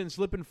accidents,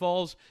 slip and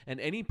falls,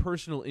 and any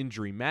personal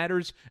injury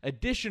matters.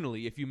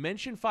 Additionally, if you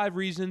mention 5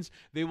 Reasons,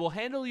 they will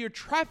handle your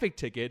traffic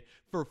ticket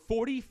for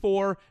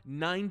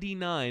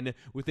 $44.99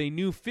 with a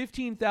new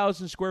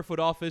 15,000 square foot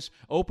office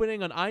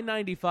opening on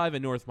I-95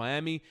 in North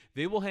Miami.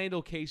 They will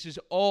handle cases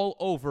all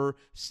over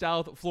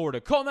South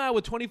Florida. Call now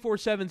with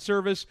 24/7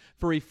 service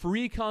for a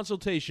free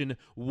consultation.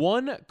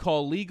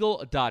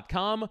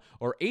 OneCallLegal.com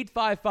or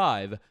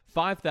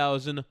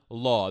 855-5000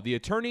 Law. The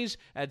attorneys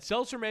at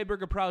Seltzer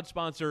Mayberg, a proud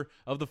sponsor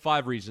of the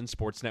 5 Reasons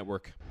Sports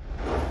Network.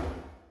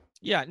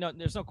 Yeah, no,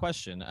 there's no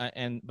question.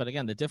 But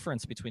again, the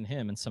difference between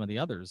him and some of the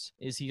others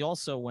is he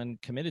also, when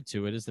committed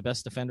to it, is the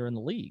best defender in the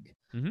league.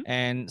 Mm-hmm.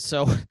 And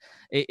so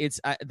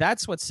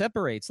that's what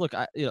separates. Look,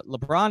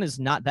 LeBron is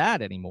not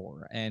that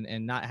anymore,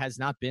 and has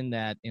not been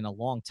that in a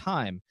long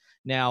time.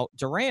 Now,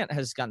 Durant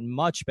has gotten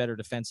much better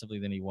defensively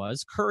than he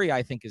was. Curry,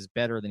 I think, is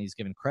better than he's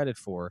given credit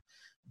for,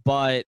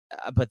 but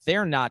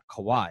they're not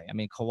Kawhi. I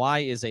mean,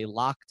 Kawhi is a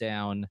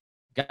lockdown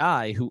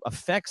guy who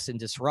affects and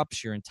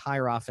disrupts your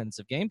entire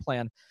offensive game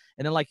plan.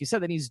 And then, like you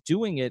said, then he's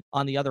doing it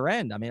on the other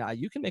end. I mean,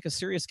 you can make a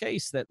serious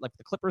case that, like,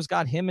 the Clippers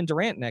got him and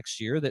Durant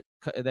next year, that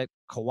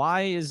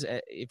Kawhi is,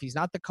 if he's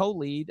not the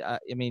co-lead,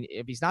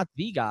 if he's not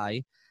the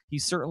guy,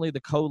 he's certainly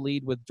the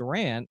co-lead with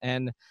Durant.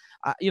 And,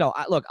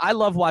 look, I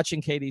love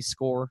watching KD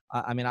score.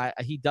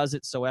 He does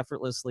it so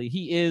effortlessly.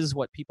 He is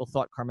what people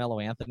thought Carmelo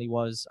Anthony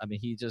was.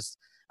 He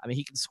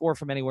can score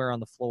from anywhere on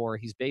the floor.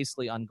 He's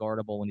basically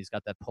unguardable when he's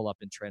got that pull-up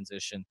in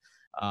transition.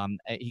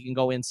 He can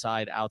go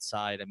inside,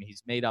 outside.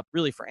 He's made up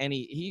really for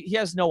any. He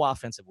has no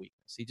offensive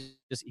weakness.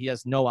 He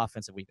has no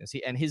offensive weakness.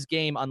 And his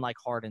game, unlike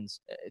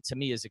Harden's, to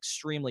me, is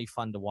extremely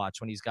fun to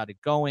watch when he's got it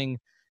going,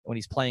 when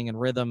he's playing in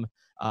rhythm.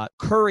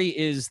 Curry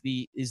is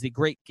the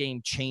great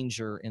game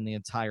changer in the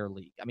entire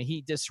league.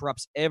 He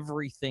disrupts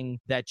everything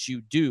that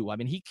you do.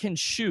 He can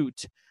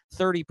shoot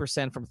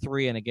 30% from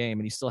 3 in a game,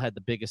 and he still had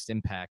the biggest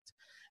impact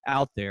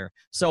out there.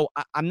 So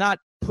I'm not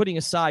putting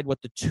aside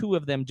what the two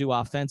of them do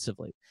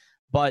offensively,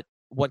 but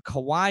what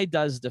Kawhi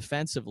does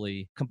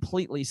defensively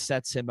completely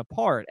sets him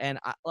apart. And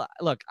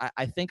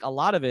I think a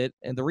lot of it,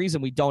 and the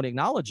reason we don't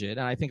acknowledge it,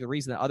 and I think the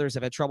reason that others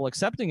have had trouble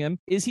accepting him,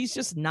 is he's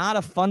just not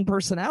a fun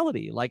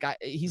personality.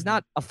 He's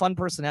not a fun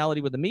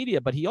personality with the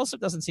media, but he also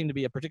doesn't seem to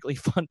be a particularly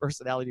fun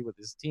personality with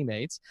his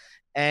teammates.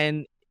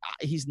 And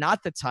he's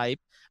not the type.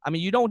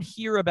 You don't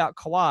hear about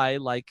Kawhi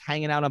like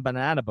hanging out on a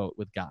banana boat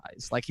with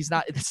guys.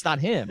 It's not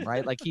him,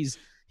 right? I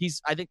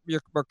think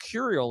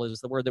mercurial is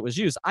the word that was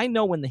used. I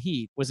know when the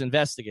Heat was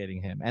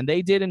investigating him, and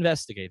they did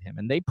investigate him,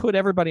 and they put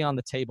everybody on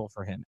the table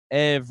for him,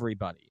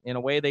 everybody, in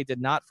a way they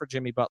did not for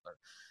Jimmy Butler.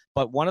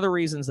 But one of the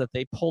reasons that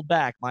they pulled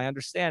back, my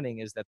understanding,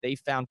 is that they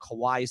found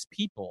Kawhi's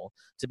people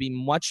to be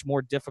much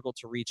more difficult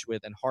to reach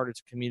with and harder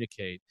to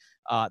communicate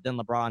than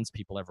LeBron's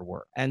people ever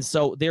were. And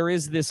so there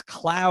is this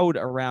cloud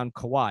around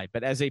Kawhi.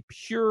 But as a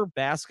pure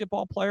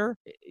basketball player,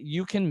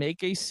 you can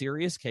make a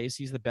serious case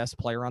he's the best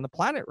player on the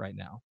planet right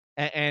now.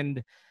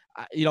 And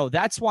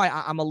That's why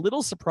I'm a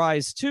little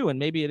surprised too, and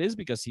maybe it is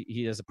because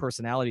he has a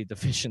personality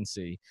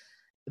deficiency,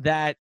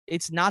 that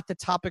it's not the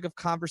topic of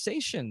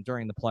conversation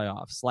during the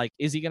playoffs. Like,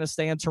 is he going to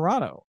stay in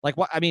Toronto? Like,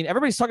 what? I mean,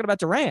 everybody's talking about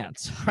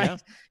Durant, right? Yeah.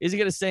 Is he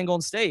going to stay in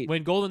Golden State?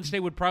 When Golden State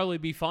would probably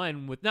be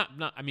fine with not.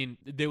 I mean,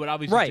 they would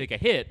obviously take a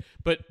hit,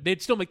 but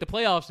they'd still make the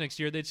playoffs next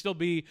year. They'd still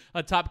be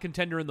a top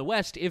contender in the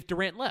West if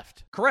Durant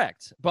left.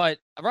 Correct, but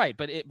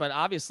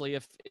obviously,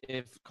 if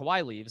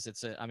Kawhi leaves,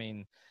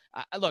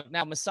 look,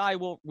 now Masai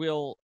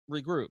will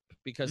regroup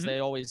because they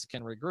always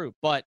can regroup,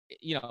 but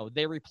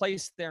they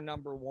replaced their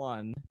number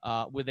one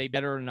with a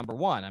better number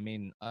one. I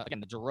mean,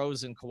 again, the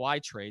DeRozan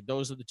Kawhi trade,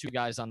 those are the two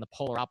guys on the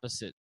polar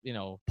opposite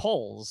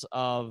poles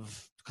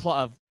of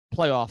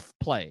playoff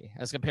play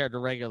as compared to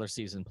regular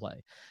season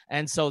play,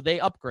 and so they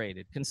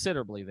upgraded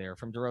considerably there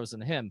from DeRozan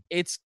to him.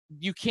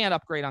 You can't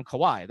upgrade on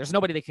Kawhi. There's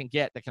nobody they can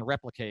get that can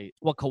replicate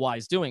what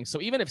Kawhi's doing. So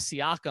even if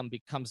Siakam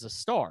becomes a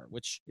star,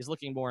 which is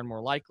looking more and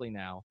more likely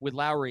now, with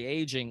Lowry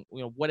aging,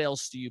 what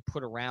else do you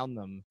put around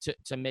them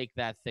to make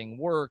that thing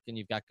work? And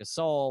you've got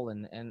Gasol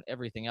and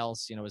everything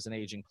else, as an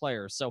aging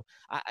player. So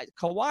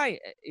Kawhi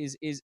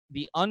is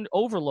the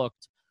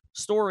overlooked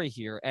story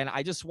here, and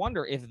I just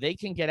wonder if they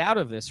can get out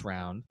of this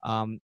round.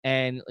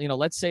 And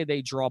let's say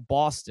they draw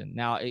Boston.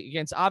 Now,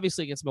 against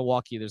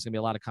Milwaukee, there's going to be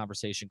a lot of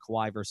conversation: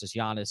 Kawhi versus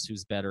Giannis,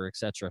 who's better,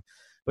 etc.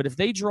 But if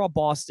they draw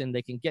Boston,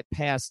 they can get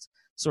past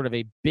sort of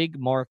a big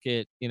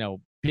market,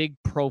 big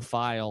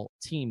profile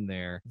team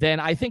there. Then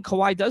I think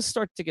Kawhi does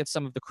start to get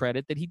some of the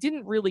credit that he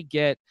didn't really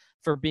get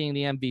for being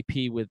the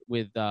MVP with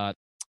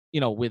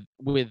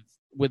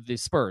the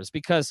Spurs,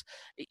 because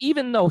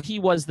even though he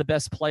was the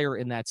best player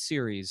in that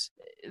series,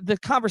 the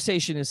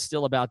conversation is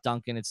still about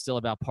Duncan. It's still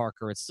about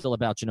Parker. It's still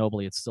about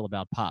Ginobili. It's still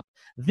about Pop.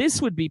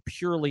 This would be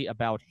purely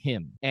about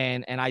him.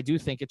 And I do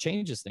think it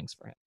changes things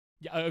for him.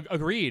 Yeah,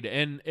 agreed.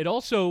 And it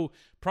also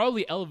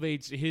probably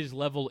elevates his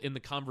level in the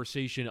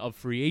conversation of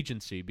free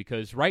agency,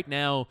 because right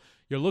now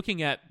you're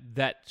looking at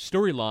that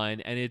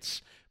storyline and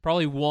it's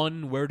probably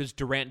one, where does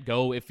Durant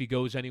go if he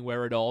goes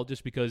anywhere at all?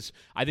 Just because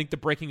I think the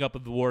breaking up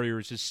of the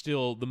Warriors is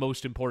still the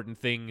most important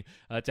thing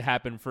to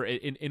happen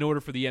in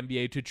order for the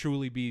NBA to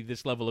truly be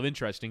this level of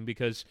interesting,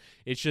 because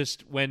it's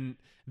just when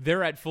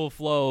they're at full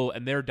flow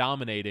and they're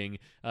dominating,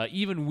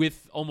 even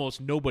with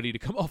almost nobody to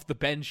come off the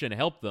bench and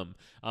help them,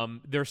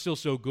 they're still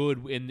so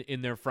good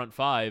in their front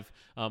five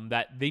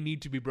that they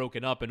need to be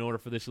broken up in order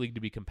for this league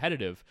to be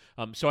competitive.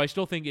 So I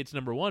still think it's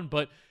number one,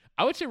 but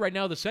I would say right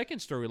now the second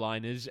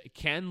storyline is,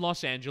 can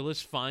Los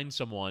Angeles find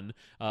someone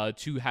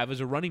to have as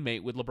a running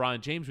mate with LeBron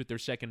James with their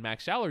second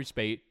max salary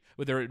spot?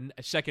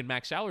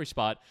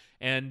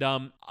 And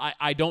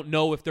I don't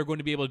know if they're going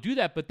to be able to do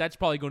that, but that's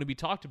probably going to be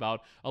talked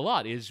about a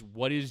lot, is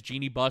what is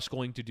Jeannie Buss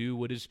going to do?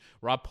 What is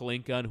Rob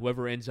Pelinka and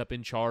whoever ends up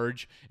in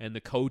charge and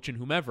the coach and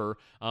whomever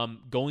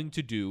going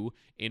to do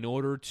in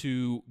order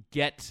to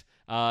get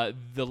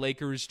the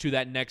Lakers to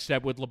that next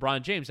step with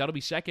LeBron James? That'll be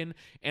second,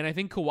 and I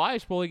think Kawhi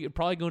is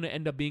probably going to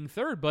end up being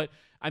third. But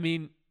I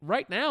mean,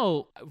 right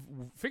now,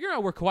 figuring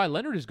out where Kawhi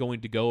Leonard is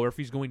going to go or if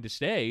he's going to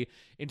stay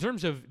in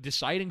terms of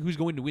deciding who's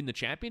going to win the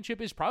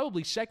championship is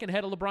probably second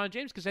ahead of LeBron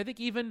James, because I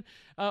think even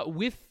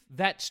with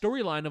that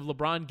storyline of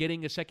LeBron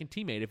getting a second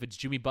teammate, if it's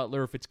Jimmy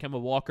Butler, if it's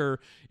Kemba Walker,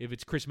 if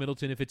it's Chris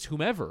Middleton, if it's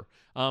whomever,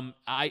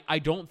 I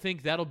don't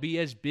think that'll be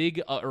as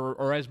big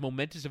or as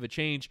momentous of a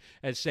change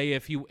as, say,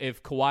 if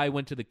Kawhi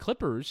went to the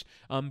Clippers,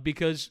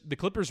 because the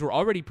Clippers were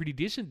already pretty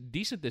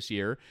decent this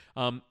year,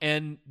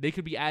 and they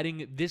could be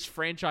adding this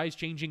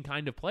franchise-changing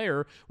kind of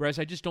player, whereas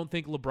I just don't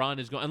think LeBron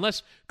is going,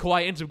 unless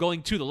Kawhi ends up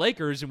going to the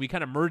Lakers and we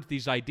kind of merge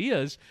these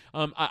ideas.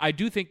 I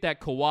do think that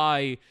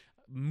Kawhi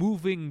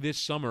moving this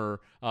summer,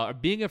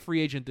 being a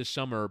free agent this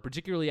summer,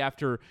 particularly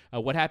after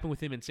what happened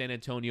with him in San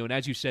Antonio, and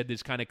as you said,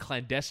 this kind of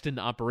clandestine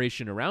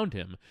operation around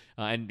him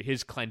and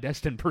his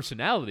clandestine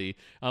personality,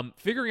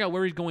 figuring out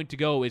where he's going to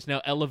go is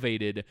now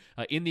elevated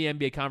in the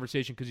NBA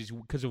conversation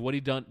because of what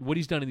he's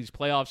done in these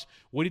playoffs,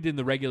 what he did in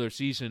the regular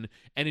season,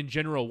 and in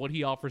general what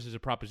he offers as a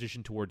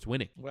proposition towards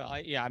winning. Well,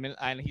 he's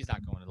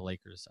not going to the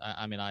Lakers.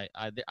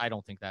 I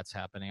don't think that's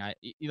happening.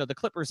 The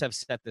Clippers have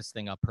set this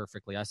thing up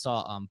perfectly. I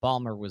saw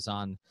Ballmer was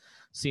on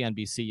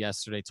CNBC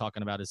yesterday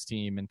talking about his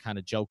team and kind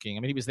of joking. I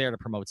mean, he was there to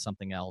promote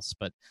something else,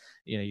 but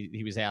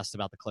he was asked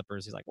about the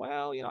Clippers. He's like,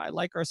 well, I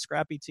like our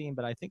scrappy team,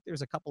 but I think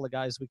there's a couple of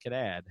guys we could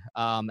add.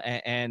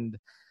 And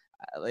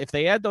if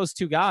they add those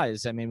two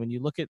guys, I mean, when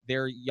you look at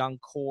their young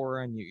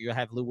core and you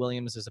have Lou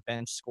Williams as a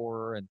bench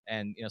scorer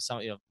and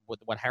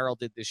what Harold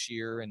did this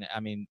year, and I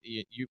mean,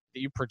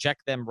 you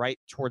project them right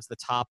towards the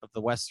top of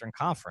the Western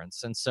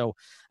Conference. And so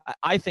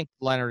I think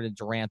Leonard and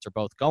Durant are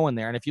both going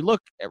there. And if you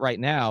look at right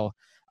now,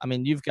 I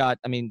mean,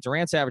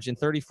 Durant's averaging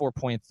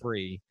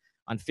 34.3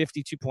 on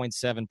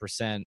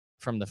 52.7%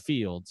 from the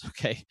field,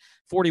 okay,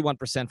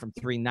 41% from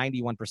three,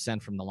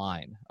 91% from the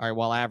line, all right,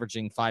 while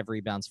averaging 5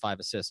 rebounds, 5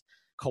 assists.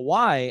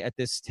 Kawhi at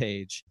this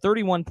stage,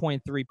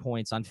 31.3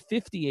 points on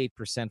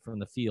 58% from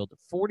the field,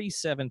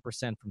 47%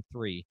 from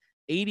three,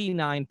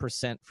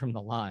 89% from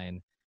the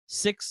line,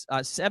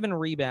 7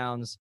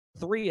 rebounds,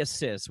 3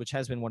 assists, which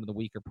has been one of the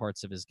weaker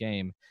parts of his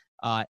game,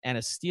 and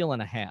a steal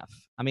and a half.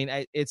 I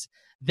mean,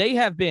 they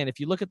have been, if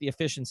you look at the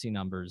efficiency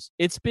numbers,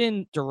 it's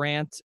been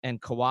Durant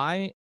and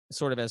Kawhi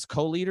sort of as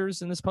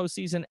co-leaders in this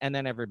postseason, and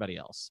then everybody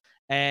else.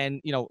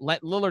 And,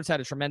 Lillard's had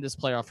a tremendous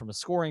playoff from a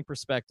scoring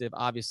perspective.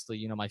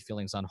 Obviously, my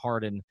feelings on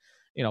Harden.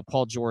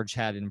 Paul George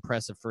had an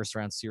impressive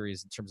first-round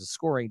series in terms of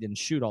scoring, didn't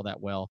shoot all that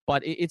well.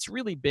 But it's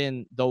really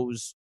been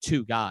those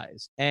two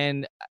guys.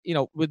 And,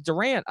 with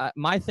Durant,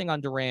 my thing on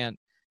Durant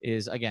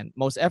is, again,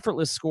 most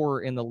effortless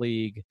scorer in the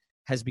league,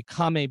 has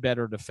become a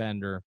better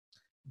defender.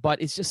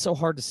 But it's just so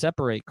hard to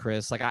separate,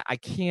 Chris. Like, I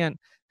can't,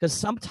 because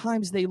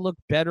sometimes they look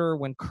better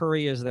when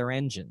Curry is their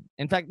engine.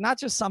 In fact, not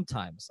just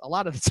sometimes, a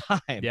lot of the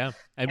time. Yeah,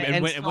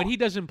 and when he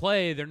doesn't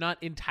play, they're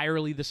not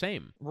entirely the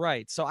same.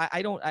 Right. So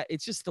I don't.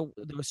 It's just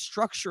the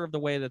structure of the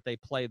way that they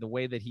play, the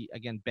way that he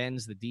again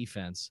bends the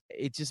defense.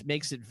 It just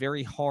makes it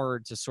very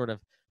hard to sort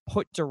of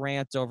put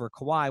Durant over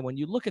Kawhi. When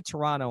you look at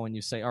Toronto and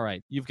you say, all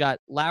right, you've got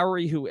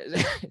Lowry, who,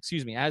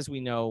 excuse me, as we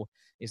know,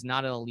 is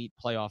not an elite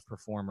playoff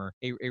performer,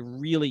 a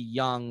really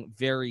young,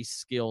 very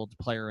skilled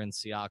player in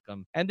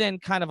Siakam, and then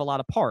kind of a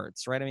lot of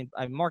parts, right? I mean,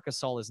 Marc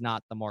Gasol is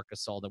not the Marc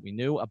Gasol that we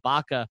knew.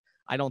 Ibaka,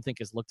 I don't think,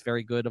 has looked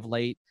very good of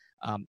late.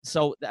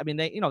 So, I mean,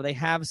 they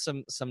have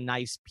some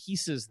nice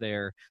pieces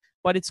there,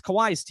 but it's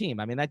Kawhi's team.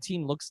 I mean, that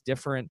team looks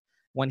different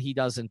when he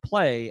doesn't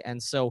play,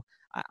 and so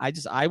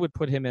I would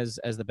put him as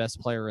the best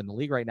player in the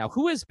league right now.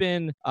 Who has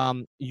been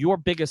your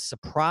biggest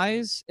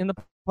surprise in the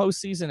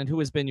postseason, and who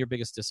has been your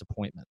biggest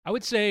disappointment? I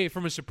would say,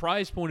 from a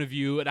surprise point of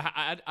view,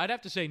 I'd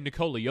have to say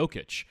Nikola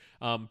Jokic,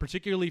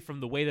 particularly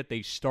from the way that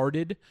they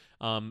started,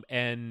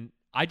 and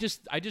I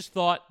just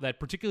thought that,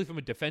 particularly from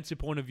a defensive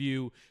point of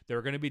view, there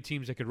are going to be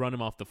teams that could run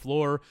him off the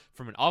floor.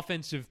 From an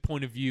offensive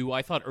point of view,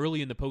 I thought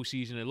early in the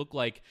postseason it looked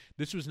like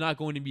this was not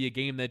going to be a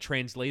game that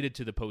translated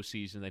to the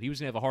postseason, that he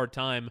was going to have a hard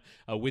time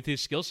with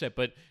his skill set.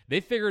 But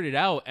they figured it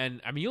out, and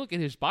I mean, you look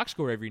at his box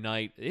score every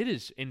night; it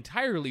is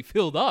entirely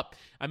filled up.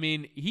 I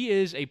mean, he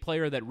is a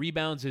player that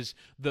rebounds, is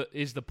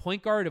the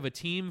point guard of a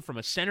team. From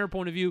a center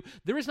point of view,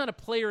 there is not a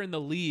player in the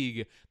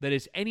league that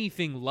is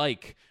anything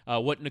like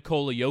what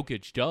Nikola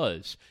Jokic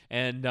does.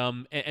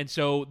 And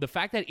so the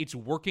fact that it's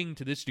working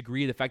to this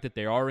degree, the fact that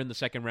they are in the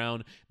second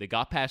round, they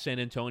got past San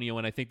Antonio,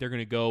 and I think they're going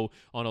to go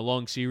on a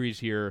long series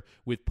here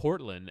with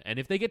Portland. And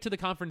if they get to the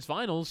conference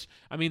finals,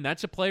 I mean,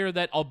 that's a player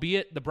that,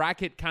 albeit the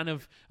bracket kind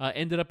of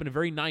ended up in a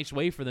very nice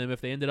way for them.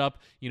 If they ended up,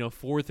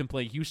 fourth and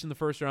playing Houston the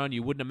first round,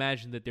 you wouldn't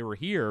imagine that they were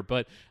here.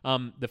 But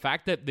the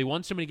fact that they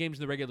won so many games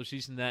in the regular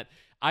season, that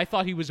I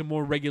thought he was a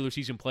more regular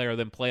season player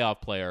than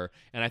playoff player,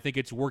 and I think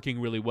it's working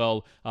really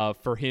well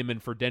for him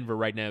and for Denver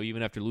right now,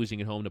 even after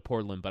losing at home to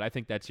Portland. But I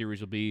think that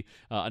series will be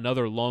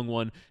another long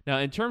one. Now,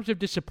 in terms of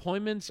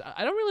disappointments,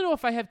 I don't really know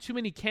if I have too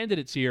many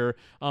candidates here.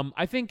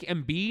 I think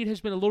Embiid has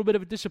been a little bit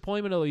of a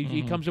disappointment.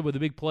 He comes up with a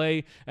big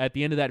play at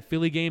the end of that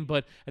Philly game,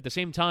 but at the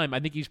same time,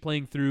 I think he's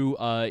playing through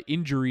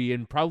injury,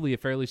 and probably a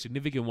fairly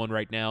significant one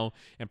right now,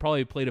 and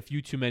probably played a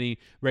few too many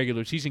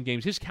regular season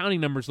games. His counting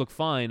numbers look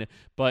fine,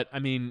 but I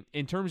mean,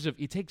 in terms of,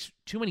 it takes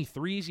too many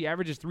threes. He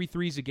averages 3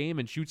 threes a game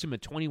and shoots them at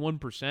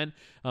 21%.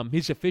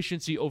 His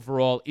efficiency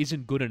overall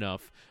isn't good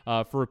enough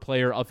for a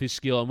player of his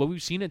skill. And what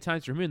we've seen at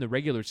times from him in the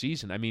regular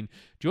season, I mean,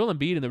 Joel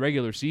Embiid in the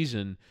regular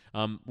season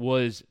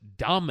was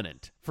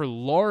dominant for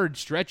large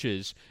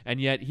stretches, and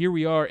yet here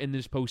we are in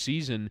this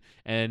postseason,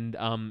 and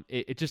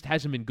it just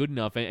hasn't been good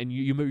enough. And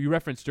you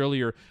referenced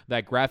earlier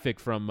that graphic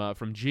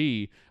from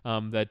G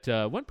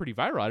that went pretty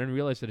viral. I didn't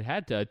realize that it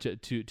had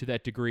to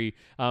that degree.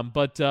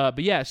 But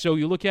yeah, so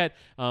you look at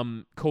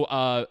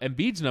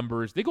Embiid's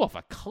numbers; they go off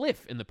a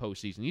cliff in the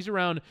postseason. He's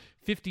around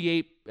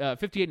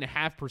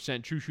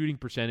 58.5% true shooting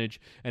percentage,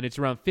 and it's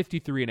around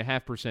 53.5%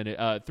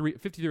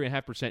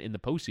 53.5% in the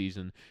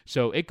postseason.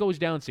 So it goes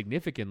down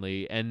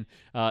significantly, and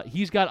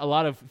he's got a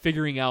lot of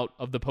figuring out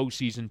of the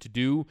postseason to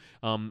do.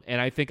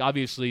 And I think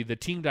obviously the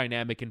team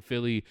dynamic in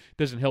Philly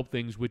doesn't help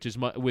things, which is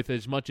with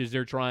as much as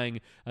they're trying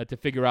to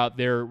figure out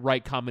their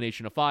right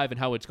combination of five and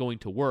how it's going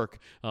to work.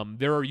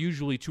 There are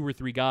usually 2 or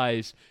 3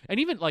 guys, and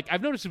even like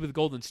I've noticed it with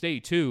Golden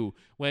State too,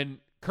 when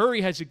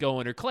Curry has it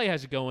going or Clay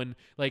has it going,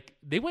 like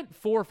they went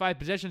 4 or 5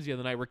 possessions the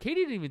other night where KD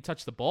didn't even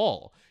touch the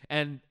ball,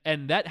 and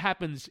that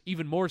happens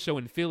even more so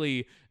in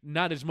Philly.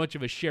 Not as much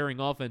of a sharing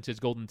offense as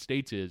Golden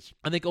State's is.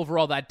 I think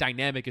overall that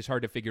dynamic is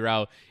hard to figure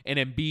out, and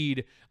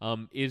Embiid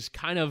is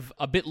kind of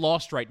a bit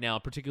lost right now,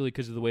 particularly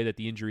because of the way that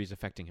the injury is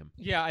affecting him.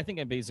 Yeah, I think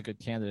Embiid's a good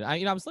candidate.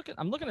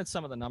 I'm looking at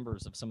some of the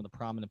numbers of some of the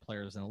prominent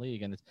players in the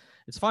league, and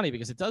it's funny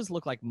because it does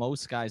look like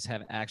most guys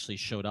have actually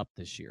showed up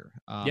this year,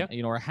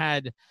 or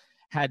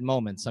had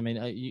moments. I mean,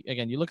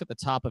 you look at the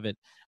top of it.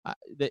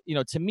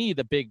 To me,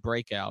 the big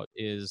breakout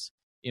is,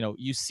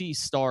 you see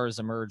stars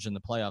emerge in the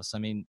playoffs. I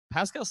mean,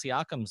 Pascal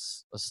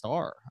Siakam's a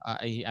star.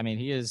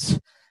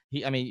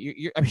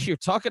 You're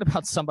talking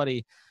about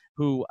somebody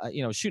who,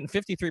 shooting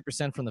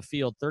 53% from the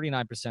field,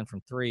 39%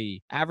 from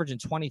 3, averaging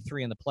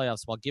 23 in the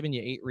playoffs while giving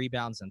you 8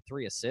 rebounds and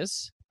 3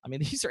 assists. I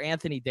mean, these are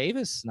Anthony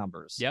Davis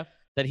numbers. Yeah.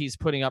 that he's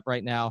putting up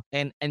right now,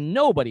 and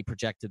nobody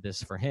projected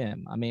this for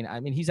him. I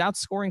mean, he's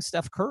outscoring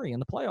Steph Curry in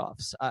the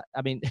playoffs.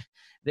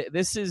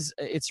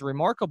 It's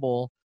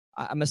remarkable.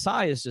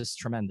 Masai is just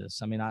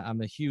tremendous. I mean,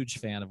 I'm a huge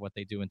fan of what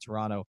they do in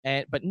Toronto,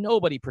 but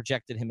nobody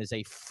projected him as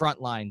a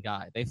frontline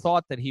guy. They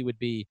thought that he would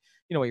be,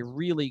 a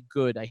really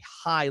good, a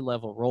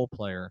high-level role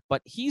player,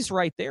 but he's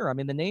right there. I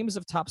mean, the names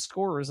of top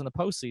scorers in the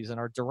postseason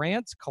are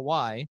Durant,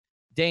 Kawhi,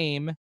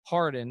 Dame,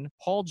 Harden,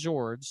 Paul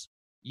George,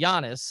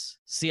 Giannis,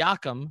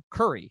 Siakam,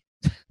 Curry.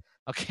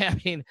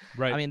 Okay,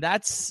 right.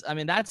 That's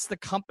the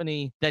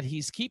company that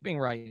he's keeping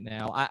right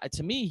now.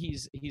 To me,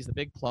 he's the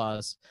big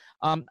plus.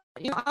 I'm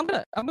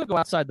gonna go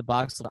outside the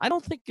box. I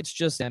don't think it's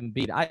just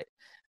Embiid.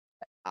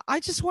 I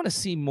just want to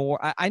see more.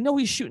 I know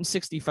he's shooting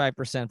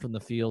 65% from the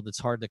field. It's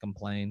hard to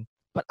complain,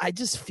 but I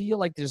just feel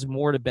like there's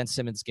more to Ben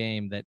Simmons'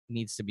 game that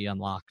needs to be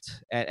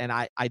unlocked, and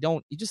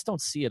you just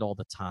don't see it all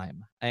the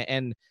time.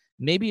 And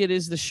maybe it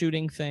is the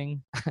shooting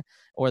thing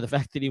or the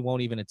fact that he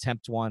won't even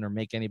attempt one or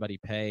make anybody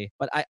pay.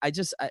 But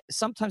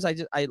sometimes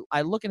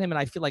I look at him and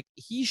I feel like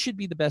he should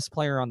be the best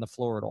player on the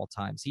floor at all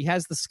times. He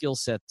has the skill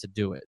set to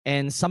do it.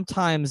 And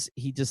sometimes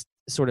he just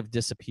sort of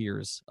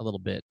disappears a little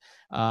bit.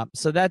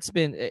 So that's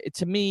been,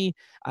 to me,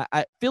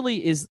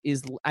 Philly is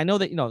I know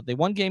that, they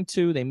won game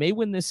 2. They may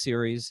win this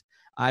series.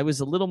 I was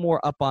a little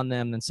more up on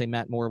them than, say,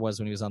 Matt Moore was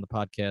when he was on the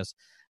podcast.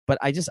 But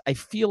I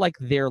feel like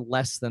they're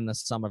less than the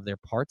sum of their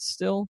parts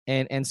still,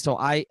 and so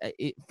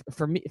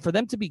for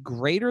them to be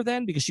greater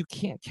than, because you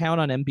can't count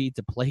on Embiid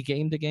to play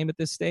game to game at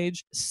this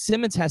stage,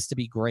 Simmons has to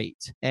be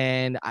great,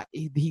 and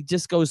he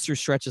just goes through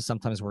stretches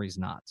sometimes where he's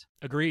not.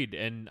 Agreed,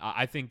 and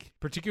I think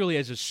particularly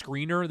as a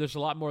screener, there's a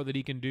lot more that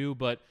he can do,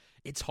 but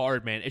it's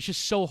hard, man. It's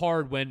just so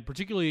hard when,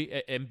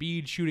 particularly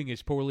Embiid shooting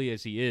as poorly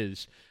as he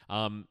is,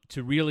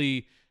 to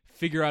really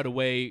figure out a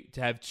way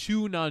to have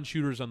 2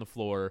 non-shooters on the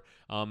floor,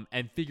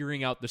 and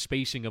figuring out the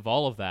spacing of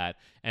all of that,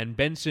 and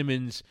Ben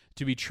Simmons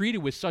to be treated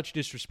with such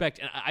disrespect.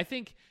 And I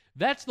think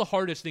that's the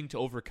hardest thing to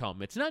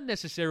overcome. It's not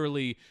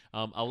necessarily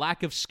a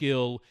lack of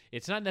skill.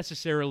 It's not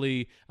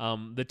necessarily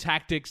the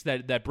tactics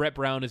that Brett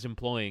Brown is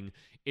employing.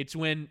 It's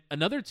when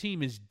another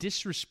team is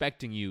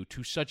disrespecting you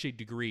to such a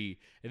degree,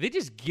 they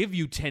just give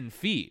you 10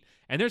 feet.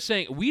 And they're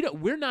saying,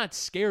 we're not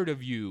scared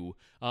of you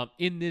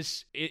in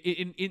this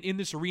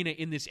arena,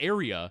 in this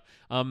area.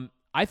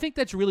 I think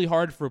that's really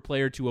hard for a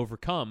player to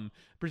overcome,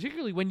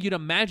 particularly when you'd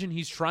imagine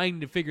he's trying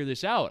to figure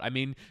this out. I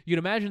mean, you'd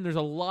imagine there's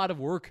a lot of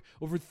work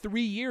over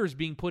 3 years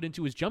being put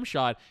into his jump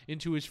shot,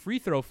 into his free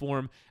throw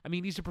form. I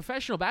mean, he's a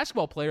professional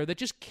basketball player that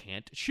just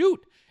can't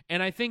shoot.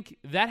 And I think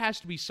that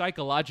has to be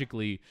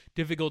psychologically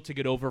difficult to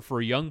get over for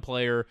a young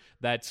player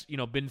that's,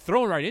 been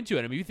thrown right into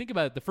it. I mean, you think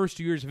about it, the first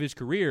 2 years of his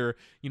career,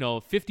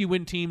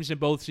 50-win teams in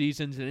both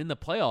seasons and in the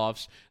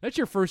playoffs, that's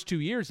your first 2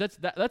 years.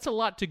 That's a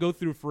lot to go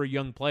through for a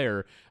young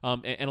player,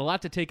 and a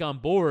lot to take on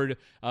board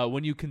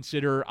when you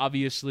consider,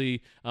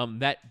 obviously,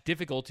 that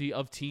difficulty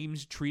of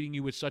teams treating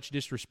you with such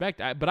disrespect.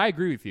 But I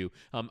agree with you.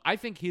 I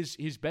think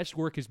his best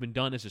work has been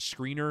done as a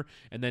screener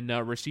and then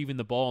receiving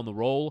the ball on the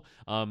roll.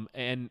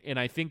 And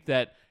I think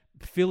that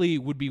Philly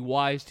would be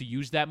wise to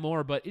use that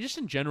more, but just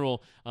in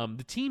general,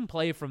 the team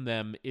play from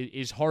them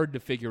is hard to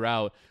figure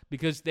out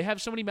because they have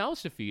so many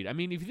mouths to feed. I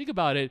mean, if you think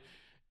about it,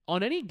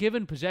 on any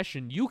given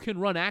possession, you can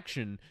run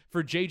action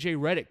for J.J.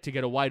 Redick to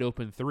get a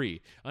wide-open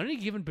 3. On any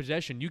given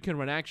possession, you can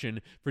run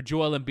action for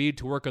Joel Embiid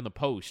to work on the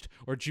post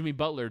or Jimmy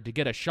Butler to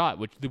get a shot,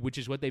 which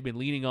is what they've been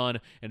leaning on,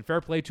 and fair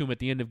play to him at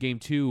the end of Game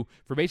 2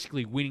 for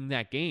basically winning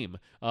that game,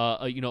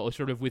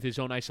 sort of with his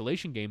own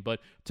isolation game. But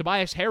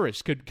Tobias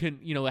Harris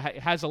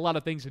has a lot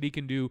of things that he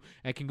can do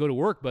and can go to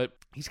work, but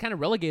he's kind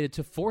of relegated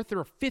to 4th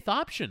or 5th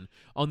option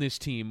on this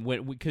team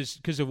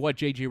because of what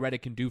J.J.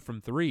 Redick can do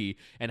from 3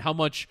 and how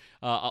much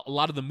a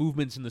lot of the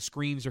movements and the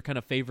screens are kind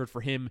of favored for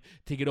him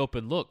to get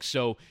open looks.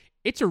 So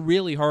it's a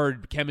really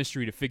hard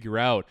chemistry to figure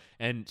out,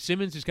 and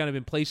Simmons has kind of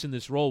been placed in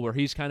this role where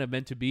he's kind of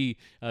meant to be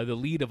the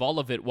lead of all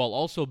of it while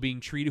also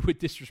being treated with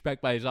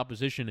disrespect by his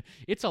opposition.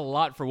 It's a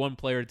lot for one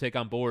player to take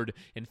on board,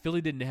 and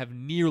Philly didn't have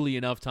nearly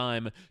enough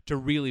time to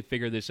really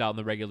figure this out in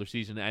the regular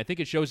season. And I think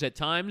it shows at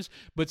times,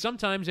 but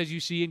sometimes, as you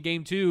see in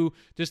Game 2,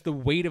 just the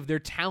weight of their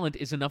talent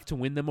is enough to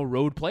win them a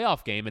road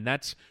playoff game, and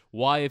that's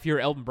why if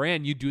you're Elton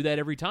Brand, you do that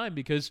every time,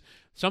 because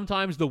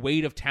sometimes the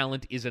weight of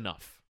talent is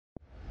enough.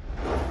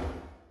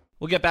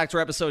 We'll get back to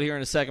our episode here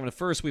in a second, but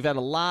first, we've had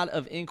a lot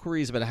of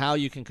inquiries about how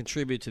you can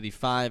contribute to the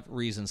 5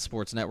 Reasons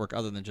Sports Network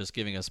other than just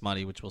giving us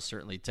money, which we'll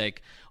certainly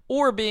take,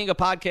 or being a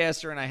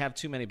podcaster, and I have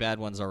too many bad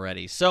ones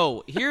already.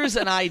 So here's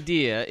an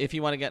idea if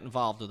you want to get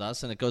involved with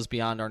us, and it goes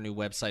beyond our new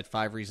website,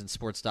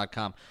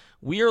 5reasonsports.com.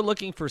 We are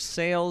looking for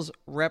sales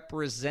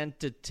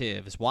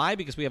representatives. Why?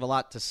 Because we have a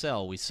lot to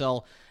sell. We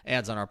sell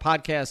ads on our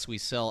podcasts. We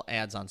sell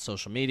ads on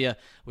social media.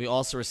 We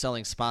also are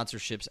selling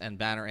sponsorships and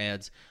banner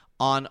ads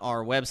on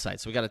our website.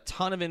 So we got a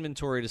ton of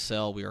inventory to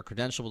sell. We are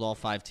credentialed with all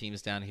 5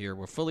 teams down here.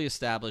 We're fully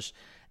established,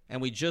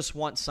 and we just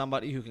want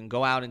somebody who can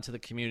go out into the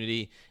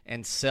community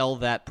and sell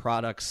that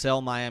product,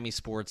 sell Miami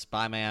sports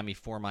by Miami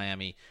for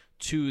Miami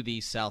to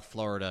the South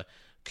Florida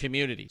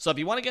community. So if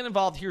you want to get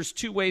involved, here's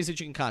 2 ways that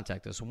you can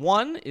contact us.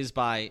 One is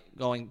by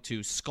going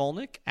to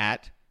Skolnick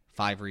at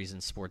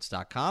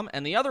 5reasonsports.com,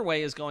 and the other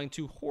way is going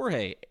to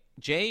Jorge,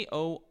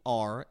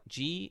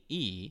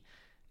 Jorge,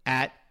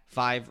 at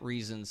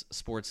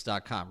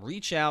 5reasonsports.com.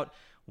 Reach out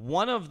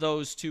one of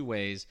those 2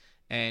 ways,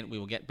 and we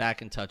will get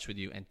back in touch with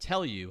you and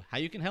tell you how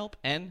you can help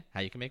and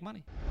how you can make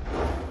money.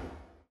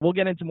 We'll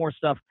get into more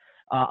stuff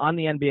on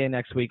the NBA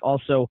next week.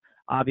 Also,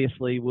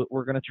 obviously,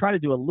 we're going to try to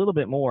do a little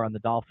bit more on the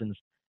Dolphins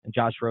and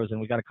Josh Rosen.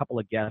 We got a couple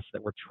of guests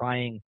that we're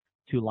trying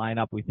to line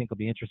up we think will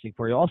be interesting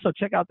for you. Also,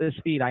 check out this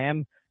feed. I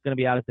am going to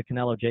be out at the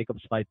Canelo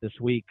Jacobs fight this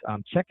week.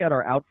 Check out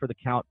our Out for the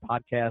Count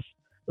podcast.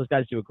 Those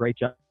guys do a great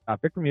job.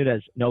 Vic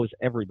Bermudez knows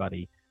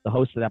everybody, the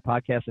host of that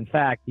podcast. In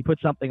fact, he put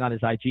something on his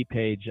IG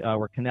page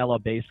where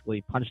Canelo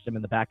basically punched him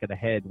in the back of the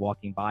head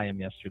walking by him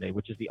yesterday,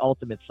 which is the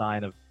ultimate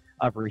sign of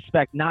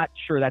respect. Not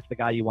sure that's the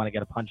guy you want to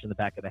get a punch in the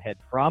back of the head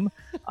from,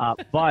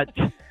 but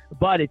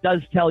it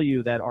does tell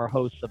you that our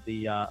hosts of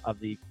the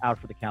Out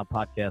for the Count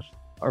podcast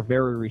are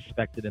very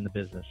respected in the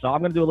business. So I'm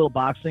going to do a little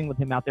boxing with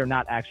him out there,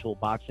 not actual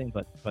boxing,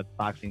 but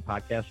boxing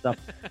podcast stuff.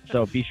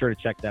 So be sure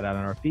to check that out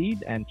on our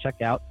feed and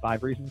check out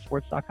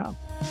 5reasonsports.com.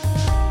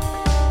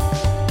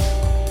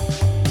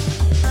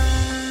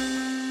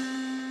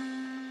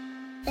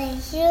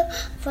 Thank you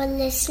for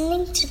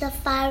listening to the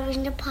 5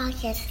 Reasons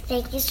Podcast.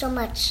 Thank you so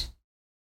much.